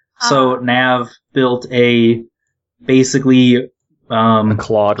 So Nav built a basically A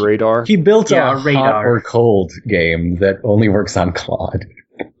Claude radar. He built Yeah, a a radar. hot or cold game that only works on Claude.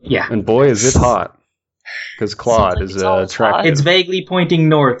 yeah. And boy, is it hot. Because Claude Sounds like is it's all attractive. hot. It's vaguely pointing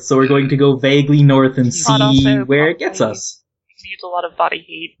north, so we're going to go vaguely north and It's hot see also, where it gets probably. us. It needs a lot of body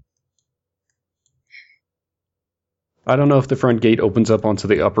heat. I don't know if the front gate opens up onto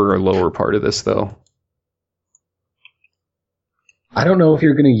the upper or lower part of this, though. I don't know if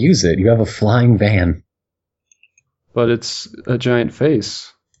you're going to use it. You have a flying van. But it's a giant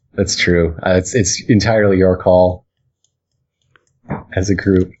face. That's true. It's entirely your call as a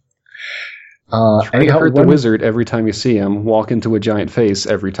group. Try to Anyhow, hurt the wizard every time you see him. Walk into a giant face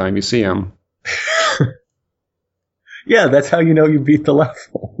every time you see him. Yeah, that's how you know you beat the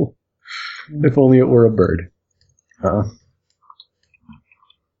level. If only it were a bird. Oh,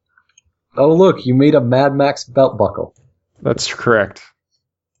 look, you made a Mad Max belt buckle. That's correct.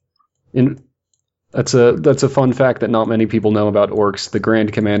 That's a fun fact that not many people know about orcs. The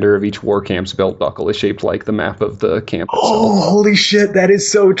grand commander of each war camp's belt buckle is shaped like the map of the camp itself. Oh, holy shit, that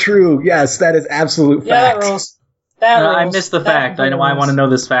is so true. Yes, that is absolute Yeah, fact. that rules. That rules. I missed the That fact. I rules. want to know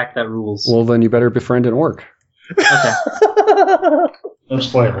this fact that rules. Well, then you better befriend an orc. Okay. No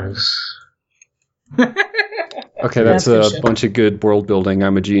spoilers. Okay, that's good a shit. bunch of good world building.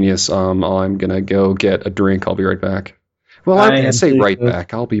 I'm a genius. I'm gonna go get a drink. I'll be right back. Well, I I can't am say too. right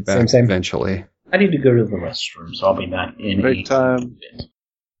back. I'll be back Same. eventually. I need to go to the restroom, so I'll be back in Big time.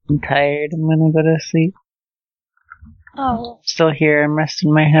 I'm tired. I'm gonna go to sleep. Oh. Still here. I'm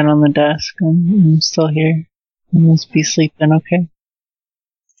resting my head on the desk. I'm still here. I must be sleeping, okay?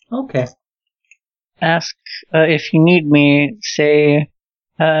 Okay. Ask if you need me. Say,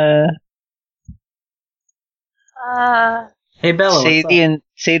 Hey, Bella.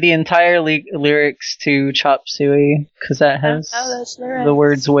 say the entire lyrics to Chop Suey, because that has that's right. the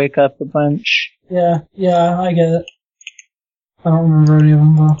words "wake up" a bunch. Yeah, I get it. I don't remember any of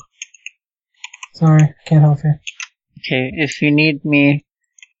them, though. Sorry, I can't help you. Okay, if you need me,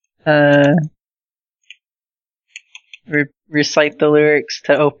 recite the lyrics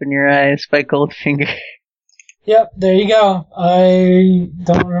to "Open Your Eyes" by Goldfinger. Yep, there you go. I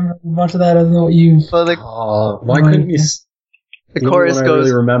don't remember much of that other than what you've... Well, the Why couldn't you? the chorus I goes,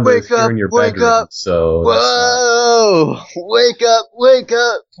 really remember "Wake is here up, in your wake bedroom, up, so whoa, wake up, wake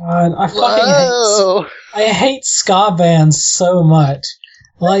up, God, I fucking whoa." I hate ska bands so much.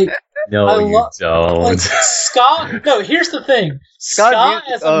 Like, no, I you don't. like ska... No, here's the thing. Ska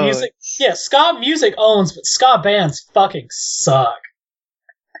music as a music... Yeah, ska music owns, but ska bands fucking suck.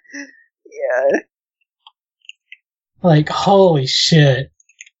 Yeah. Like, holy shit.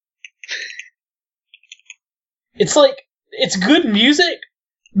 It's like, it's good music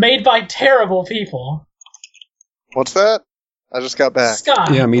made by terrible people. What's that? I just got back. Ska.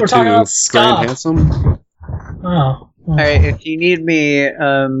 Yeah, me We're too. talking about ska. Grand Handsome. Oh. Alright, if you need me,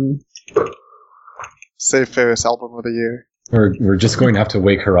 Save Ferris album of the year. We're just going to have to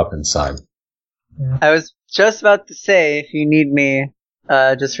wake her up inside. I was just about to say, if you need me,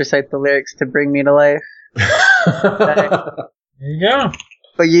 just recite the lyrics to Bring Me to Life. There you go.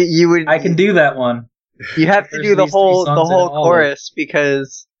 But you would, I can do that one. you have to There's do the these three whole songs in all of chorus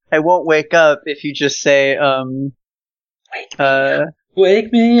because I won't wake up if you just say,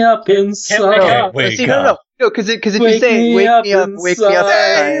 Wake me up inside. Can't wake up. No, because if you say wake me up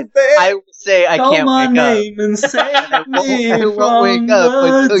inside, I will say I can't wake up. And save me I won't wake up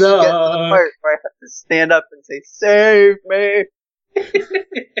until you get to the part where I have to stand up and say, save me.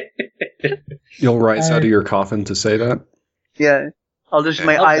 You'll rise out of your coffin to say that? Yeah. My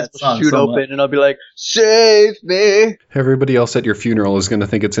love eyes that will song shoot so open much. and I'll be like, save me. Everybody else at your funeral is going to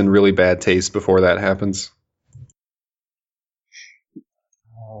think it's in really bad taste before that happens.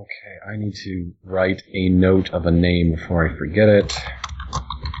 Okay, I need to write a note of a name before I forget it.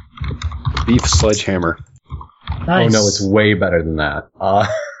 Beef Sledgehammer. Nice. Oh no, it's way better than that. Oh.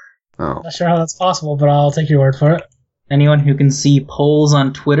 Not sure how that's possible, but I'll take your word for it. Anyone who can see polls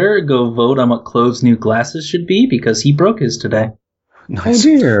on Twitter, go vote on what Clove's new glasses should be, because he broke his today. Nice. Oh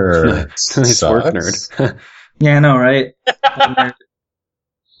dear. Nice work, nerd. Yeah, I know, right?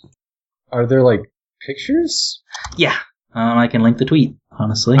 Are there like pictures? Yeah. I can link the tweet,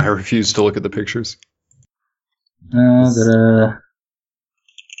 honestly. I refuse to look at the pictures.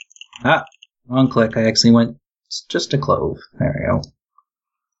 Wrong click. I actually went just to Clove. There we go.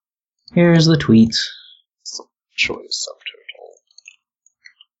 Here's the tweet. Choice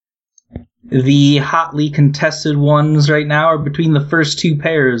subtotal. The hotly contested ones right now are between the first two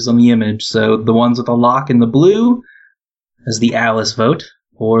pairs on the image. So the ones with the lock in the blue is the Alice vote,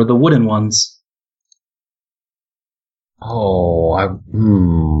 or the wooden ones. Oh, I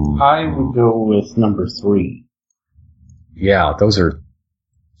would go with number 3. Yeah, those are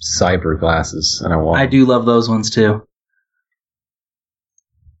cyber glasses, and I want. I do love those ones too.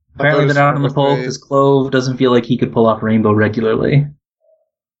 Apparently they're not on the poll because Clove doesn't feel like he could pull off Rainbow regularly.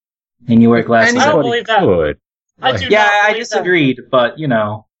 And you wear glasses. I don't believe that. Good. I do Yeah, not I believe disagreed, but you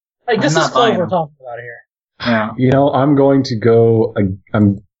know. Like, this I'm is not buying Clove we're them. talking about here. Yeah. You know, I'm going to go.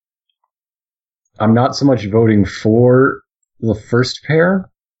 I'm not so much voting for the first pair,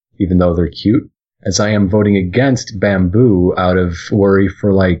 even though they're cute, as I am voting against Bamboo out of worry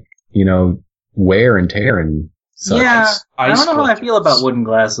for, like, you know, wear and tear and such. Yeah, I don't know how I Ice feel about wooden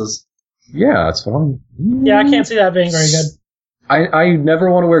glasses. Yeah, that's what I'm. Yeah, I can't see that being very good. I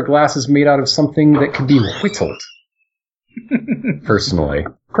never want to wear glasses made out of something that can be whittled. Personally.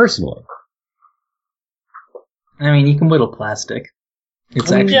 I mean, you can whittle plastic.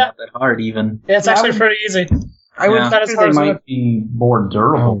 It's actually not that hard, even. Yeah, it's actually pretty easy. I would Yeah. Not as say hard they as might be more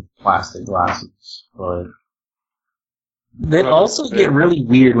durable plastic glasses, but They also get really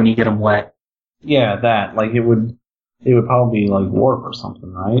weird when you get them wet. yeah, that like it would probably like warp or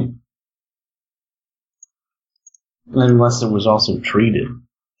something, right? Unless it was also treated.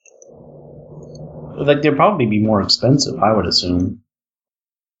 Like they'd probably be more expensive, I would assume.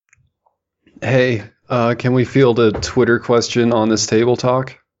 Hey, can we field a Twitter question on this table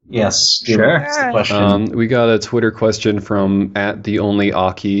talk? Yes, Sure. That's the question. We got a Twitter question from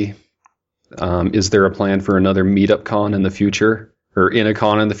 @theonlyaki. Is there a plan for another meetup con in the future? Or in a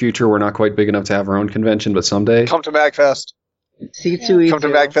con in the future? We're not quite big enough to have our own convention, but someday. Come to MagFest. C2E2. Come to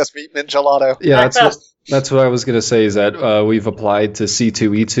MagFest, meet Mint Gelato. Yeah, MagFest. that's what I was going to say, is that we've applied to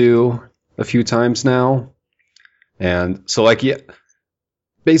C2E2 a few times now. And so, like, yeah,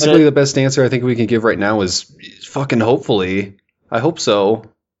 basically the best answer I think we can give right now is fucking hopefully. I hope so.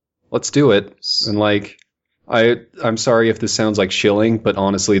 Let's do it. And, like, I'm sorry if this sounds like shilling, but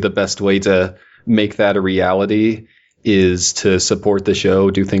honestly, the best way to make that a reality is to support the show,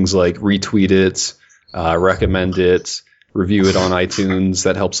 do things like retweet it, recommend it, review it on iTunes.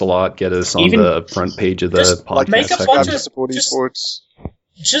 That helps a lot. Get us on the front page of the podcast make a section. bunch of- Support just- esports.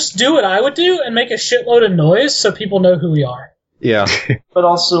 Just do what I would do and make a shitload of noise so people know who we are. Yeah, But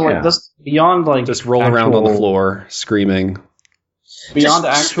also, like, Yeah. this beyond like just roll around on the actual- floor screaming. Beyond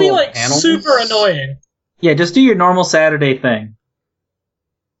just actual be like panels, super annoying. Yeah, just do your normal Saturday thing.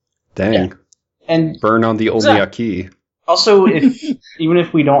 Dang, Yeah. and burn on the Omiaki. also if even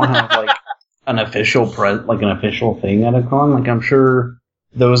if we don't have like an official thing at a con, like I'm sure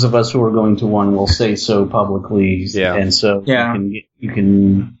those of us who are going to one will say so publicly. Yeah. And so Yeah. you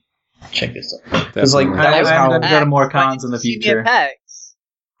can check this out. It's like Definitely. that was I'm how gonna go to more cons in the Why didn't you see me future. at PAX?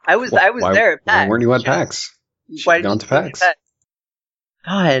 I was there at Why PAX. weren't you at PAX? Why Gone didn't to you see me PAX.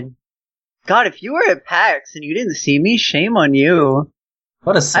 at God, if you were at PAX and you didn't see me, shame on you.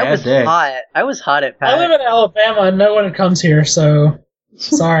 What a I sad was day. hot. I was hot at I live PAX. in Alabama and no one comes here, so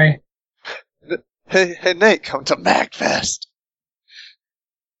sorry. Hey, Nate, come to MagFest.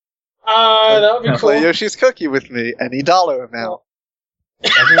 That would be Play cool. Yoshi's Cookie with me. Any dollar amount.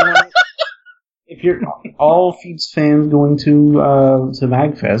 everyone. If you're all Feeds fans going to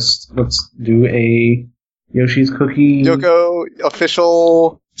MagFest, let's do a Yoshi's Cookie. Yoko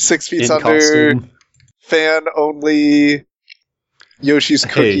official 6 feet In under, costume. fan only, Yoshi's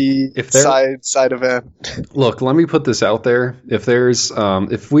Cookie if there- side event. Look, let me put this out there. If there's,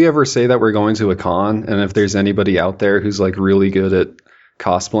 if we ever say that we're going to a con, and if there's anybody out there who's like really good at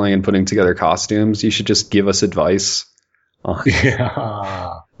cosplaying and putting together costumes, you should just give us advice on,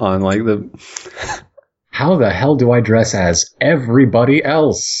 Yeah. on like the. How the hell do I dress as everybody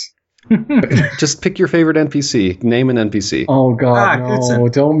else? Just pick your favorite NPC. Name an NPC. Oh God, no!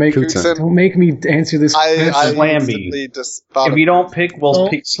 Kutsun. Don't make Kutsun. don't make me answer this. I Slamby. instantly just thought If of you don't pick, we'll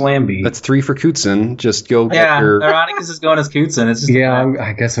pick Slamby. That's 3 for Kutsun. Just go get Yeah, your. Ironicus is going as Kutsun. It's just Yeah,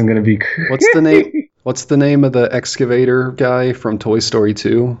 I guess I'm gonna be. What's the name? What's the name of the excavator guy from Toy Story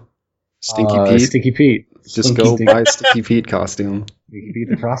 2? Stinky Pete. Stinky Pete. Just go buy a Stinky Pete costume. Stinky Pete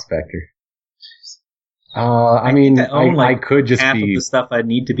the Prospector. I mean, own, I could just half of be. the stuff I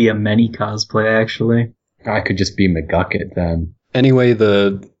need to be a many cosplay. Actually, I could just be McGucket then. Anyway,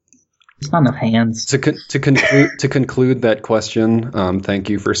 it's not enough hands. to conclude that question, thank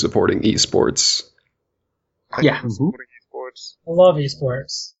you for supporting esports. Yeah. esports. I love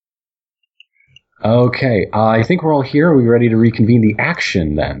esports. Okay, I think we're all here. Are we ready to reconvene the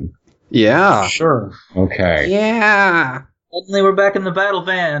action then? Yeah. Sure. Okay. Yeah. Suddenly we're back in the battle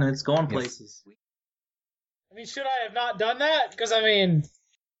van and it's going places. I mean, should I have not done that? Because, I mean,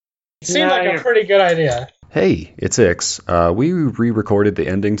 it seemed like Yeah, a pretty good idea. Hey, it's Ix. We re-recorded the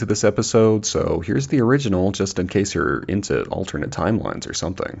ending to this episode, so here's the original, just in case you're into alternate timelines or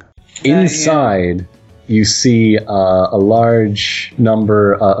something. Inside, you see a large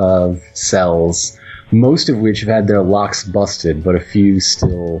number of cells, most of which have had their locks busted, but a few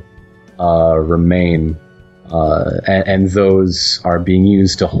still remain, and those are being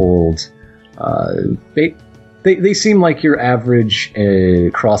used to hold. They seem like your average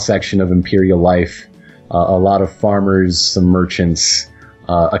cross-section of Imperial life. A lot of farmers, some merchants,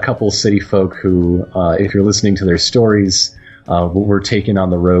 a couple city folk who, if you're listening to their stories, were taken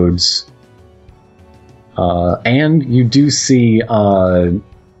on the roads. And you do see a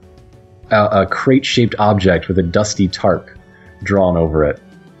crate-shaped object with a dusty tarp drawn over it.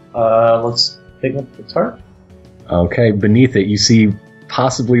 Let's pick up the tarp. Okay, beneath it you see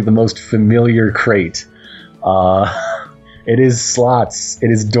possibly the most familiar crate. It is slots. It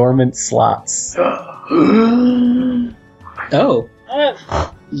is dormant slots. Oh.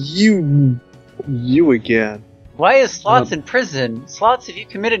 You again. Why is Slots in prison? Slots, have you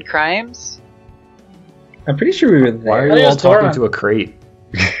committed crimes? I'm pretty sure we were there. Why are I you all just talking dormant. to a crate?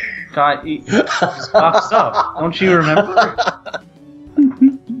 God, he's boxed up. Don't you remember?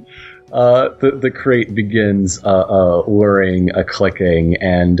 The crate begins whirring, clicking,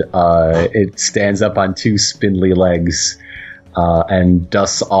 and it stands up on two spindly legs and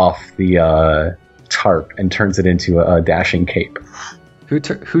dusts off the tarp and turns it into a dashing cape. Who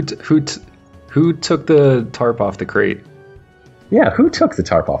took the tarp off the crate? Yeah, who took the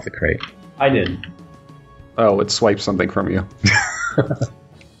tarp off the crate? I did. Oh, it swiped something from you.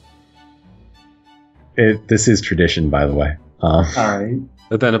 This is tradition, by the way. Alright.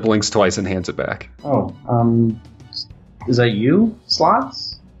 But then it blinks twice and hands it back. Oh, is that you,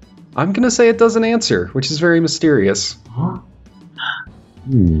 Slots? I'm gonna say it doesn't answer, which is very mysterious.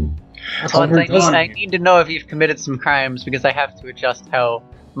 Slots, I need to know if you've committed some crimes because I have to adjust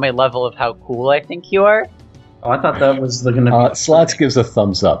my level of how cool I think you are. Oh, I thought that was gonna be... Slots gives a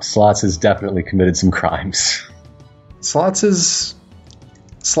thumbs up. Slots has definitely committed some crimes. Slots is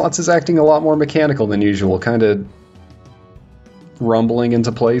acting a lot more mechanical than usual, kind of rumbling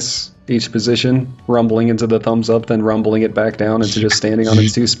into place each position, rumbling into the thumbs up, then rumbling it back down into just standing on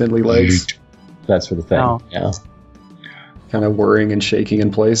its two spindly legs. That sort of thing. Oh. Yeah. Kind of whirring and shaking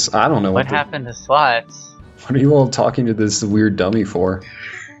in place. I don't know What happened to Slots? What are you all talking to this weird dummy for?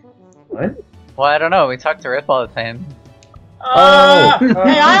 What? Well, I don't know. We talk to Rip all the time.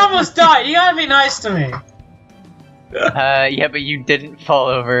 Hey, I almost died. You gotta be nice to me. Yeah, but you didn't fall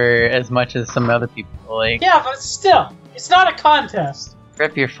over as much as some other people. Like, Yeah, but still, it's not a contest.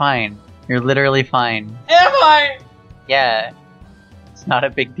 Rip, you're fine. You're literally fine. Am I? Yeah. It's not a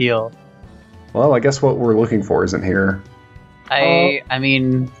big deal. Well, I guess what we're looking for isn't here. I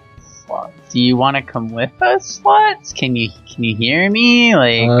mean, do you want to come with us, Slots? Can you hear me?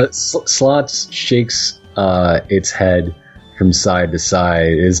 Like, Slots shakes its head from side to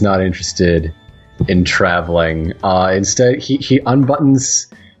side. Is not interested in traveling. Instead, he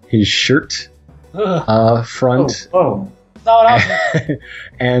unbuttons his shirt front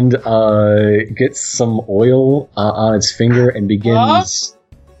and gets some oil on its finger and begins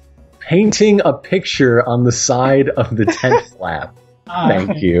painting a picture on the side of the tent flap.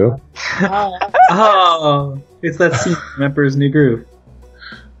 Thank you. Oh, it's that scene from Emperor's New Groove.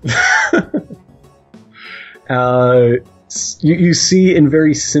 You see in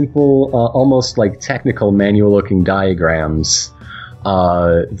very simple, almost like technical manual-looking diagrams,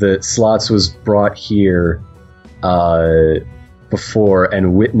 that Slots was brought here before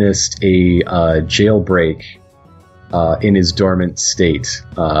and witnessed a jailbreak in his dormant state.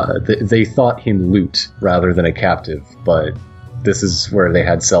 They thought him loot rather than a captive, but this is where they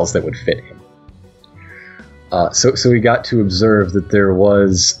had cells that would fit him. So we got to observe that there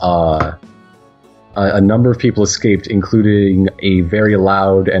was a number of people escaped, including a very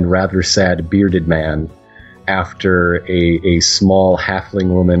loud and rather sad bearded man, after a small halfling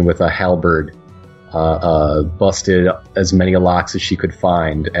woman with a halberd busted as many locks as she could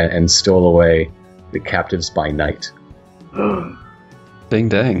find and stole away the captives by night. Ding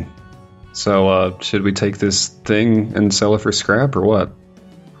dang. So, should we take this thing and sell it for scrap, or what?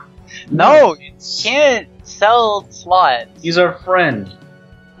 No, you can't sell slots. He's our friend.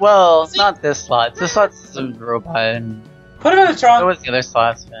 Well, not this slot. This slot's a robot, and Put it in the so trunk. was the other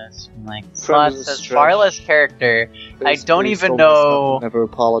slots. Like, Friend slots is has stretch. far less character. I don't Please even told me stuff know. and Never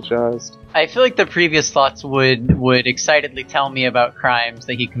apologized. I feel like the previous slots would excitedly tell me about crimes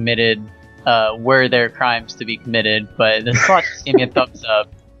that he committed, were there crimes to be committed, but the slot just gave me a thumbs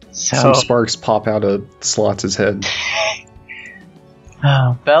up. So Some sparks pop out of Slots' head.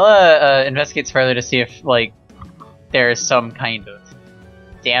 Bella investigates further to see if like there's some kind of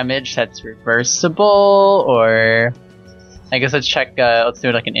damage that's reversible, or I guess let's check. Let's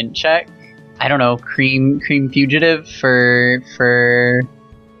do like an int check. I don't know, cream fugitive for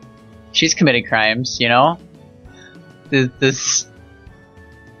she's committed crimes, you know. Does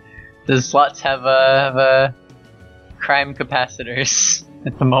Slots have a crime capacitors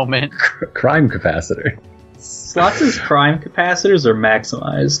at the moment? Crime capacitor. Slots' crime capacitors are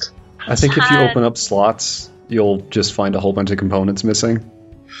maximized. I think if you open up Slots, you'll just find a whole bunch of components missing.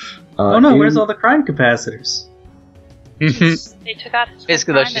 Oh no, where's all the crime capacitors? They took out his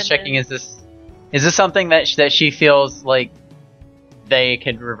Basically, though, crime she's checking: engine. is this something that she feels like they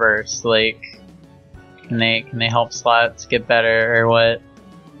could reverse? Like, can they help Slots get better, or what?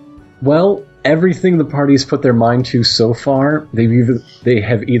 Well, everything the parties put their mind to so far, they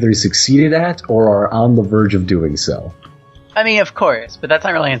have either succeeded at or are on the verge of doing so. I mean, of course, but that's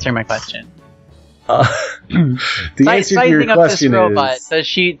not really answering my question. The answer to your Sizing up this question robot, is...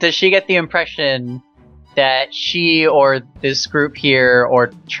 does she get the impression that she or this group here or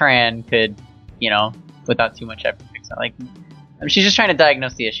Tran could, you know, without too much effort fix it? Like, I mean, she's just trying to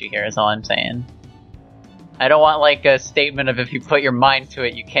diagnose the issue here, is all I'm saying. I don't want like a statement of if you put your mind to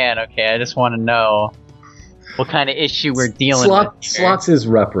it, you can. Okay, I just want to know what kind of issue we're dealing with here. Slots is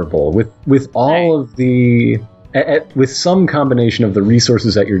reparable with all of the with some combination of the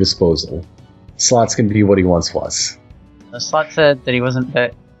resources at your disposal. Slots can be what he once was. The Slot said that he wasn't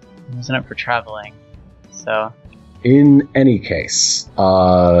up for traveling. So In any case,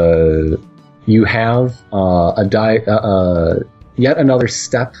 you have yet another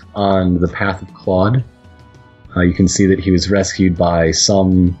step on the path of Claude. You can see that he was rescued by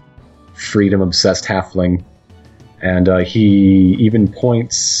some freedom-obsessed halfling, and he even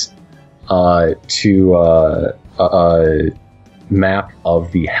points to a map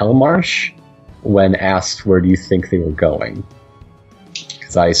of the Hellmarsh when asked where do you think they were going.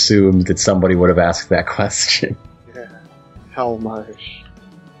 Because I assumed that somebody would have asked that question. Yeah. Hellmarsh.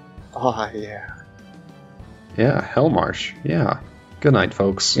 Oh, yeah. Yeah, Hellmarsh. Yeah. Good night,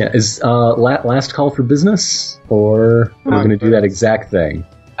 folks. Yeah, is last call for business, or we're going to do that exact thing?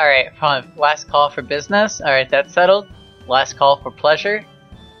 all right, fine. Last call for business. All right, that's settled. Last call for pleasure.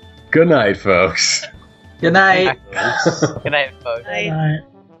 Good night, folks. Good night. Good night, folks. Alright.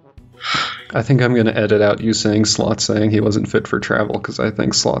 I think I'm going to edit out you saying Slots saying he wasn't fit for travel, because I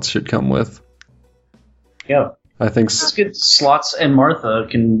think Slots should come with. Yeah. I think Let's get Slots and Martha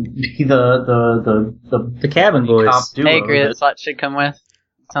can be the cabin boys. cop duo. I agree that Slot should come with.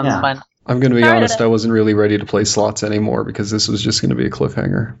 Sounds Yeah. fun. I'm going to be Started honest, it. I wasn't really ready to play Slots anymore, because this was just going to be a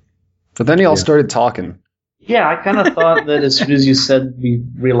cliffhanger. But then y'all started talking. Yeah, I kind of thought that as soon as you said we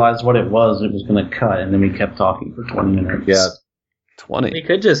realized what it was going to cut, and then we kept talking for 20 minutes. Yeah, 20. We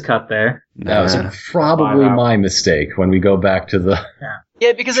could just cut there. that was Nah. probably 5 hours. my mistake when we go back to the...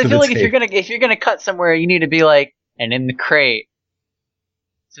 Yeah, because I To feel the like if you're gonna cut somewhere, you need to be like, and in the crate,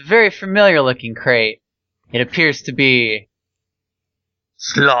 it's a very familiar looking crate. It appears to be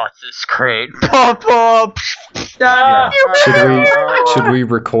Sloth is crate. Pop up. Should we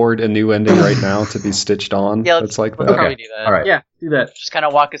record a new ending right now to be stitched on? Yeah, That's like let's that. probably do that. All right. Yeah, do that. Just kind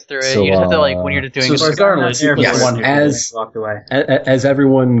of walk us through it. So, You just have to when you're doing So it. regardless, he was Yes, the one who as- walked away. As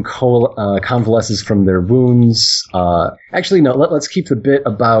everyone convalesces from their wounds, actually no. Let's keep the bit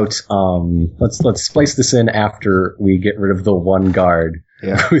about. Let's splice this in after we get rid of the one guard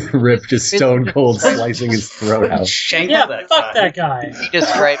Yeah. with Rip just stone cold slicing his throat out. Shank Yeah, that fuck guy. that guy.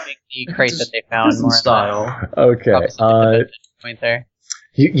 Describing the crate that they found Prison more style. Okay. point there.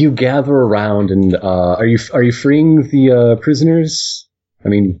 You gather around and are you freeing the prisoners? I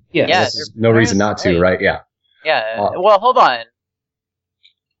mean, Yeah. Yeah, there's no reason not to, right. right? Yeah. Yeah. Well, hold on.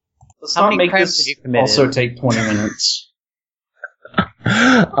 Let's How not many make crimes this have you committed? also take 20 minutes.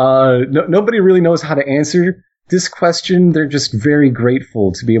 Nobody really knows how to answer this question. They're just very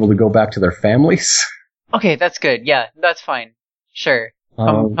grateful to be able to go back to their families. Okay, that's good. Yeah, that's fine. Sure.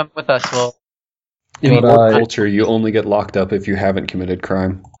 Come with us. We'll. In But, our culture, you only get locked up if you haven't committed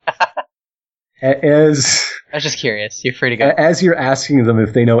crime. As I was just curious. You're free to go. as you're asking them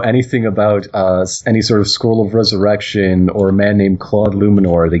if they know anything about any sort of scroll of resurrection or a man named Claude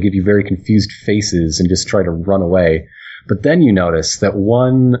Luminor, they give you very confused faces and just try to run away. But then you notice that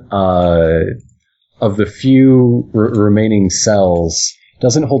one of the few remaining cells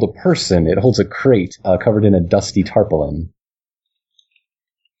doesn't hold a person; it holds a crate covered in a dusty tarpaulin.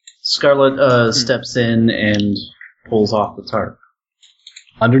 Scarlet steps in and pulls off the tarp.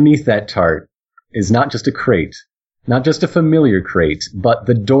 Underneath that tart is not just a crate, not just a familiar crate, but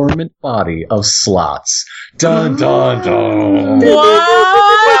the dormant body of Slots. Dun dun dun!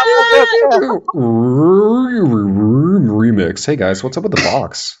 Remix. Hey guys, what's up with the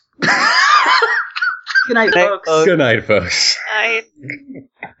box? Good night, folks. Good night, folks.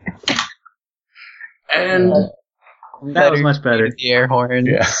 And That was much better. The air horn.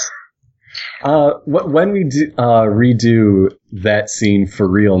 Yeah. When we redo that scene for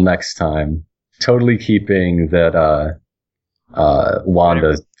real next time, totally keeping that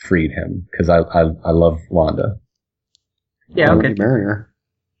Wanda freed him, because I love Wanda. Yeah, Why okay. don't you marry her?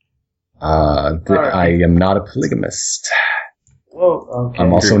 I am not a polygamist. whoa, okay.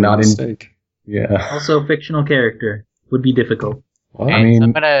 I'm also Your not in. mistake. Yeah. Also, fictional character would be difficult. What? I Okay, so mean-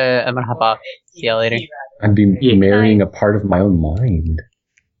 I'm gonna hop off. See y'all later. I'd be Yeah. marrying a part of my own mind.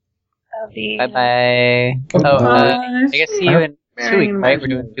 Bye bye. Bye. I guess see you in 2 weeks, right? We're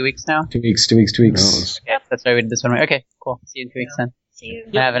doing 2 weeks now. 2 weeks, 2 weeks, 2 weeks. knows? Yeah, that's why we did this one. Okay, cool. See you in 2 weeks then. See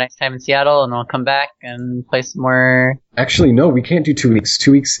you. Have a nice time in Seattle, and I'll come back and play some more. Actually, no, we can't do 2 weeks.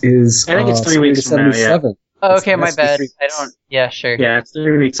 2 weeks is. I think it's 3 weeks from now, yeah. 77. Oh, okay, my That's the bad. 3 I don't. Yeah, sure. Yeah, it's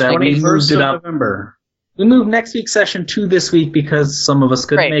 3 weeks out. We 21st moved of it up. November. We moved next week's session to this week because some of us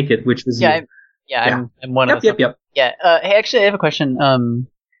couldn't Right. make it, which was Yeah, you. I'm one of Yep, the. yep, yep. Yeah. Hey, actually, I have a question. I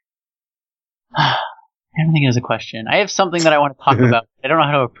don't think it was a question. I have something that I want to talk about. I don't know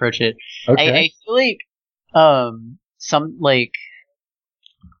how to approach it. Okay. I feel like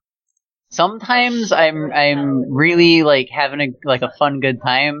sometimes I'm really like having a fun good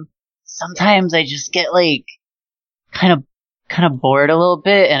time. Sometimes I just get like kind of bored a little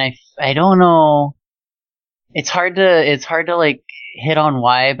bit, and I don't know. It's hard to like hit on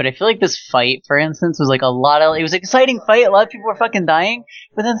why, but I feel like this fight, for instance, was like it was an exciting fight. A lot of people were fucking dying,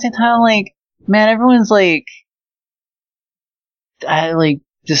 but then at the same time, like, man, everyone's like, I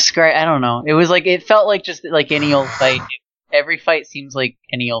don't know. It was like, it felt like just like any old fight. Every fight seems like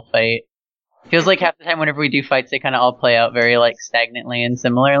any old fight. Feels like half the time whenever we do fights, they kind of all play out very like stagnantly and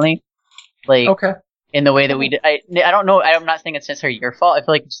similarly. Like, Okay. in the way that we did. I don't know. I'm not saying it's necessarily your fault. I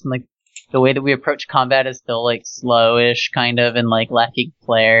feel like just like the way that we approach combat is still like slowish kind of and like lacking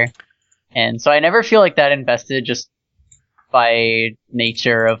flair. And so I never feel like that invested just by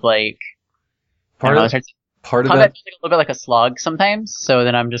nature of like, Part I of, don't know, part of combat that. feels like a little bit like a slog sometimes. So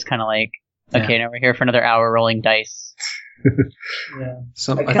then I'm just kind of like, okay, now we're here for another hour rolling dice. I think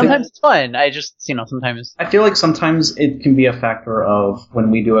Sometimes it's fun. I just, sometimes. I feel like sometimes it can be a factor of when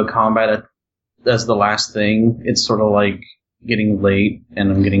we do a combat as the last thing, it's sort of like getting late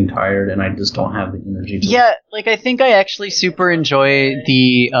and I'm getting tired and I just don't have the energy to. Yeah, like I think I actually super enjoy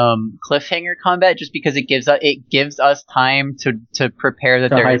the cliffhanger combat just because it gives us time to prepare that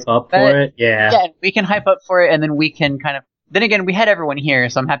To there hype is up combat. for it. Yeah. Yeah, and we can hype up for it, and then we can kind of. Then again, we had everyone here,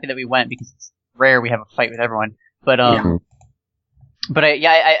 so I'm happy that we went because it's rare we have a fight with everyone. But but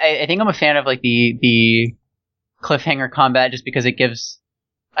I think I'm a fan of like the cliffhanger combat just because it gives,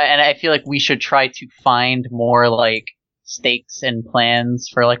 and I feel like we should try to find more like stakes and plans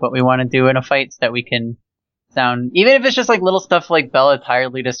for like what we want to do in a fight so that we can sound, even if it's just like little stuff like Bella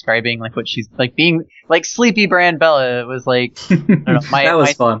tiredly describing like what she's like being like sleepy brand Bella was like I don't know, that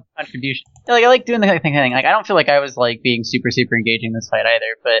was fun. contribution. Like I like doing the thing. Like I don't feel like I was like being super engaging in this fight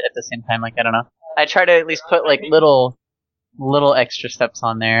either, but at the same time, like I don't know. I try to at least put like little extra steps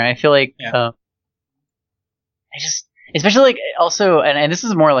on there. I feel like I just especially like also and this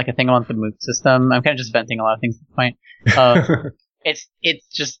is more like a thing about the moot system. I'm kind of just venting a lot of things at this point. It's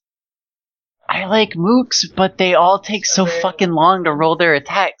just I like mooks, but they all take so fucking long to roll their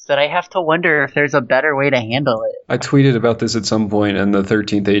attacks that I have to wonder if there's a better way to handle it. I tweeted about this at some point, and the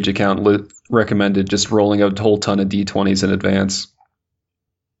 13th Age account recommended just rolling a whole ton of d20s in advance.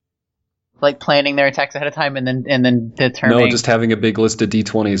 Like planning their attacks ahead of time and then determining. No, just having a big list of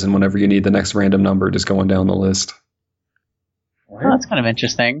d20s, and whenever you need the next random number, just going down the list. Oh, that's kind of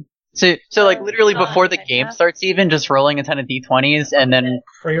interesting. So like literally before the game starts, even just rolling a ton of d20s and then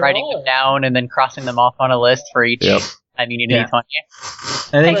writing them down and then crossing them off on a list for each time you need a d20.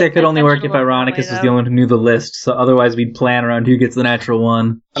 I think that could only work if Ironicus was the only one who knew the list. So otherwise, we'd plan around who gets the natural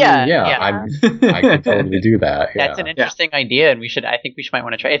one. I could totally do that. Yeah. That's an interesting idea, and I think we might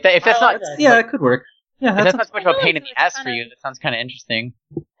want to try. If that's not, it could work. Yeah, if that's not so much of a pain in the ass for you, that sounds kind of interesting.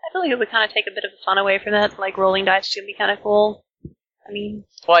 I feel like it would kind of take a bit of the fun away from that. Like rolling dice should be kind of cool. I mean,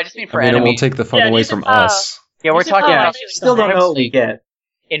 well, I just mean for enemies. It won't take the fun away from us. Yeah, we're talking about still don't know what we get.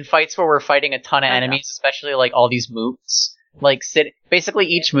 In fights where we're fighting a ton of enemies, especially like all these mooks, like basically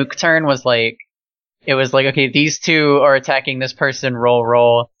each mook turn was like, it was like, okay, these two are attacking this person,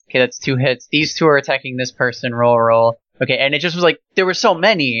 roll. Okay, that's 2 hits. These two are attacking this person, roll. Okay, and it just was like, there were so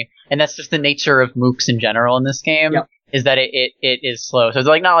many, and that's just the nature of mooks in general in this game, is that it is slow. So it's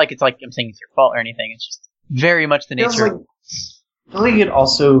like, not like it's like I'm saying it's your fault or anything, it's just very much the nature of I think it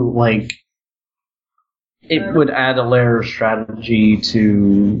also, like, it would add a layer of strategy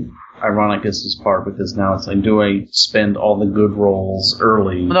to Ironicus's part, because now it's like, do I spend all the good rolls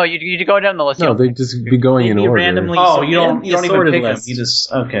early? No, you go down the list. No, they'd just be going in order. Randomly you don't even pick list. them. You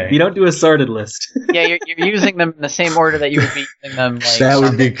just, okay. You don't do a sorted list. Yeah, you're using them in the same order that you would be using them. Like, that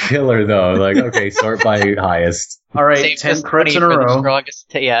would be killer, though. Like, okay, sort by highest. All right, 10 crits in a row.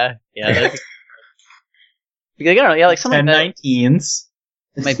 Yeah. I don't know, like some 10 like 19s.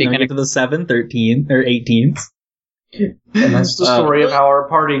 Might be get to the 7, 13, or 18s. And that's the story of how our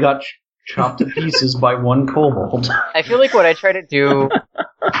party got chopped to pieces by one kobold. I feel like what I try to do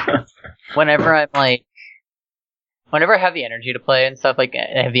whenever I have the energy to play and stuff, like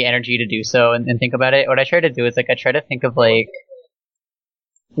I have the energy to do so and think about it, what I try to do is like I try to think of like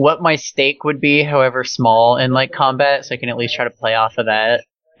what my stake would be, however small, in like combat, so I can at least try to play off of that.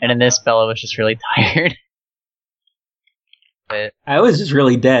 And in this, Bella was just really tired. But I was just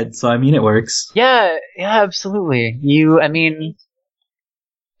really dead, so I mean it works. Yeah, absolutely.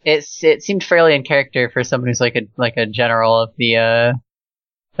 It seemed fairly in character for someone who's like a general of the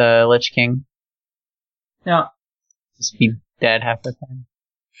Lich King. Yeah. Just be dead half the time.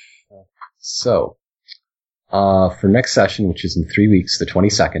 So, for next session, which is in 3 weeks, the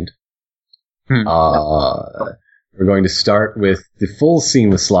 22nd, we're going to start with the full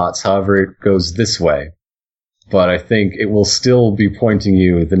seamless slots, however it goes this way. But I think it will still be pointing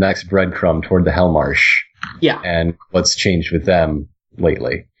you the next breadcrumb toward the Hellmarsh. Yeah. And what's changed with them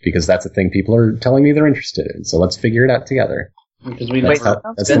lately. Because that's a thing people are telling me they're interested in. So let's figure it out together. Because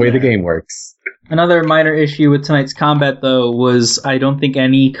that's the way the game works. Another minor issue with tonight's combat, though, was I don't think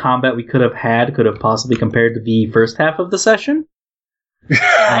any combat we could have had could have possibly compared to the first half of the session. Yeah,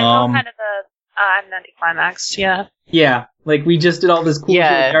 I felt kind of an anticlimax, yeah. Yeah, like we just did all this cool shit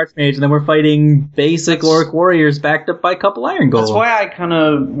with the Archmage, and then we're fighting basic orc warriors backed up by a couple iron golems. That's why I kind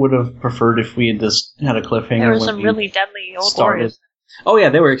of would have preferred if we had just had a cliffhanger. There were some really deadly old warriors. Oh yeah,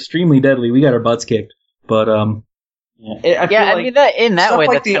 they were extremely deadly. We got our butts kicked, but I mean that in that way,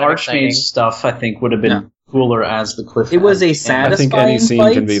 like the Archmage stuff, I think would have been cooler as the cliffhanger. It was a satisfying I think any scene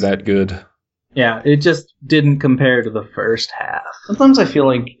fight. can be that good. Yeah, it just didn't compare to the first half. Sometimes I feel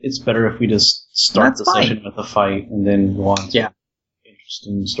like it's better if we just start the session with a fight and then go on to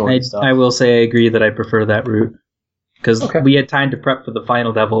interesting story stuff. I will say I agree that I prefer that route. Because we had time to prep for the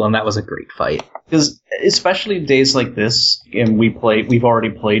final devil, and that was a great fight. Because especially days like this, and we've already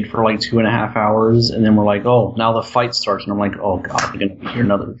played for like 2.5 hours, and then we're like, oh, now the fight starts, and I'm like, oh god, we're going to be here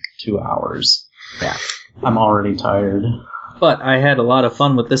another 2 hours. Yeah. I'm already tired. But I had a lot of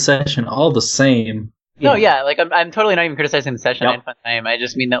fun with this session all the same. No, like I'm totally not even criticizing the session. I had fun time. I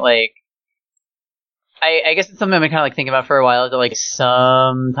just mean that like I guess it's something I've been kind of like thinking about for a while. That like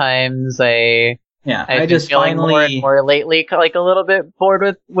sometimes I've just feeling finally more and more lately, like a little bit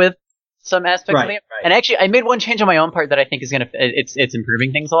bored with some aspects of it. And actually, I made one change on my own part that I think is it's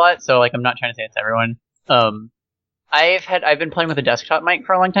improving things a lot. So like I'm not trying to say it's everyone. I've been playing with a desktop mic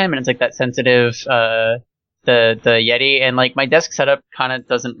for a long time, and it's like that sensitive, the Yeti, and like my desk setup kind of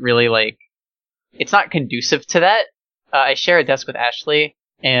doesn't really like, it's not conducive to that. I share a desk with Ashley,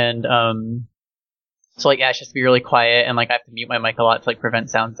 and so like Ash has to be really quiet, and like I have to mute my mic a lot to like prevent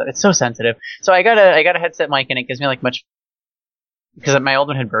sounds. It's so sensitive. So I got a headset mic, and it gives me like much, because my old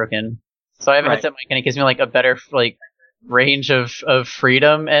one had broken. So I have a headset mic, and it gives me like a better like range of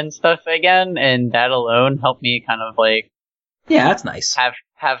freedom and stuff again, and that alone helped me kind of like that's nice.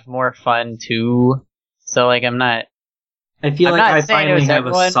 Have more fun too. So like I feel like I finally have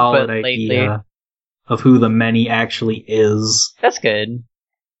a solid idea of who the many actually is. That's good.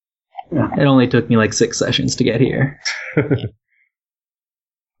 It only took me like 6 sessions to get here.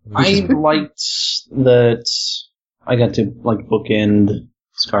 I liked that I got to like bookend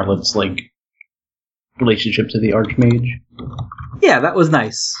Scarlet's like relationship to the Archmage. Yeah, that was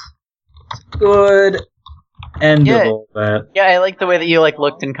nice. Good end of all that. Yeah, I like the way that you like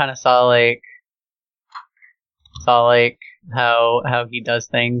looked and kind of saw how he does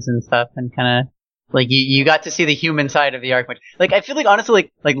things and stuff, and kind of like you got to see the human side of the Archmage. Like I feel like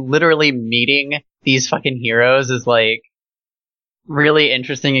honestly like literally meeting these fucking heroes is like really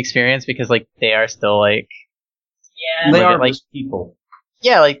interesting experience, because like they are still like they are like people.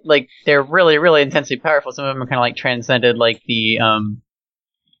 Yeah, like they're really, really intensely powerful. Some of them are kind of like transcended, like the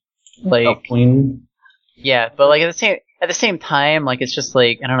like Elf Queen. Yeah, but like at the same time, like it's just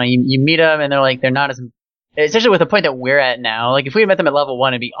like I don't know. You meet them and they're not as, especially with the point that we're at now. Like if we had met them at level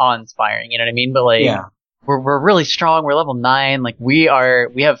 1, it'd be awe-inspiring. You know what I mean? But like we're really strong. We're level 9. Like we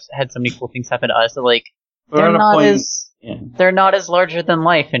have had so many cool things happen to us that like they're not as larger than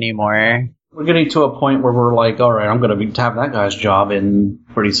life anymore. We're getting to a point where we're like, all right, I'm going to have that guy's job in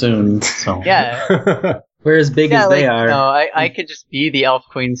pretty soon. So yeah, we're as big as they are. No, I could just be the Elf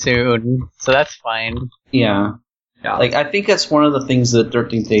Queen soon, so that's fine. Yeah. Like I think that's one of the things that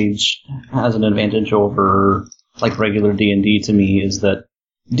 13th Age has an advantage over like regular D&D to me, is that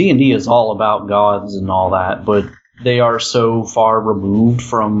D&D is all about gods and all that, but they are so far removed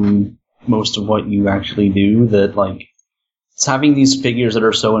from most of what you actually do that like it's having these figures that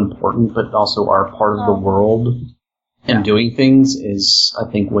are so important but also are part of the world and doing things is, I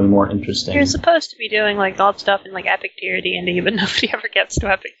think, way more interesting. You're supposed to be doing like god stuff in like epic tier D&D, but nobody ever gets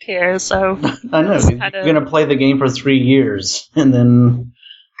to epic tier, so I know you're going to play the game for 3 years and then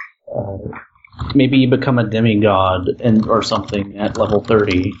maybe you become a demigod or something at level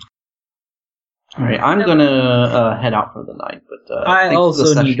 30. All right, I'm going to head out for the night, but I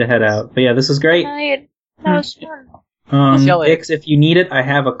also need to head out. But yeah, this is great. That was fun. Ix, if you need it, I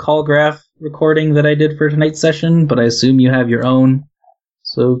have a call graph recording that I did for tonight's session, but I assume you have your own.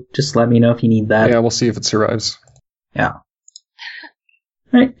 So just let me know if you need that. Yeah, we'll see if it survives. Yeah.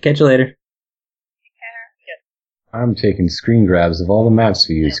 Alright, catch you later. I'm taking screen grabs of all the maps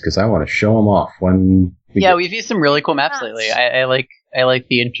we use because I want to show them off when we've used some really cool maps lately. I like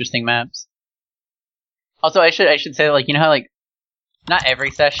the interesting maps. Also, I should say, like, you know how, like, not every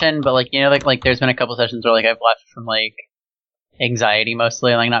session, but like, you know, like there's been a couple sessions where like I've left from like anxiety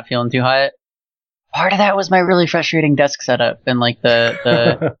mostly, like not feeling too hot. Part of that was my really frustrating desk setup and like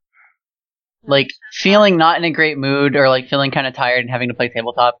the like feeling not in a great mood or like feeling kind of tired and having to play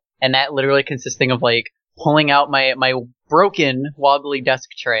tabletop, and that literally consisting of like pulling out my broken wobbly desk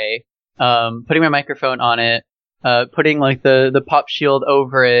tray, putting my microphone on it, putting like the pop shield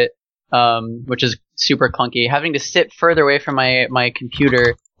over it, which is super clunky, having to sit further away from my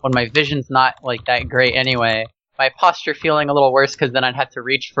computer when my vision's not like that great anyway, my posture feeling a little worse because then I'd have to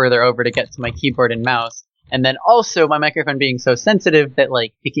reach further over to get to my keyboard and mouse, and then also my microphone being so sensitive that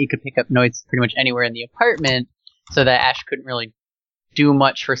like it could pick up noise pretty much anywhere in the apartment, so that Ash couldn't really do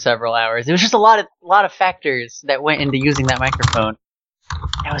much for several hours. It was just a lot of factors that went into using that microphone.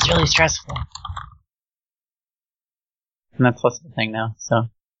 It was really stressful. And that's less of a thing now, so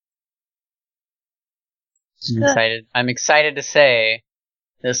I'm excited to say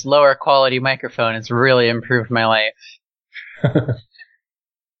this lower quality microphone has really improved my life.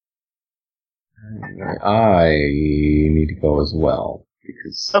 I need to go as well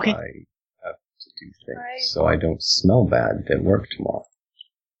because I have to do things so I don't smell bad at work tomorrow.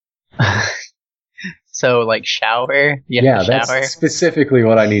 So, like, shower? Yeah, that's specifically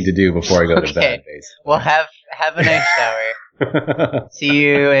what I need to do before I go to bed, basically. Well, have a nice shower. See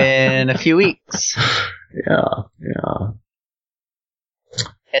you in a few weeks. Yeah.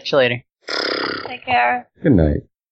 Catch you later. Take care. Good night.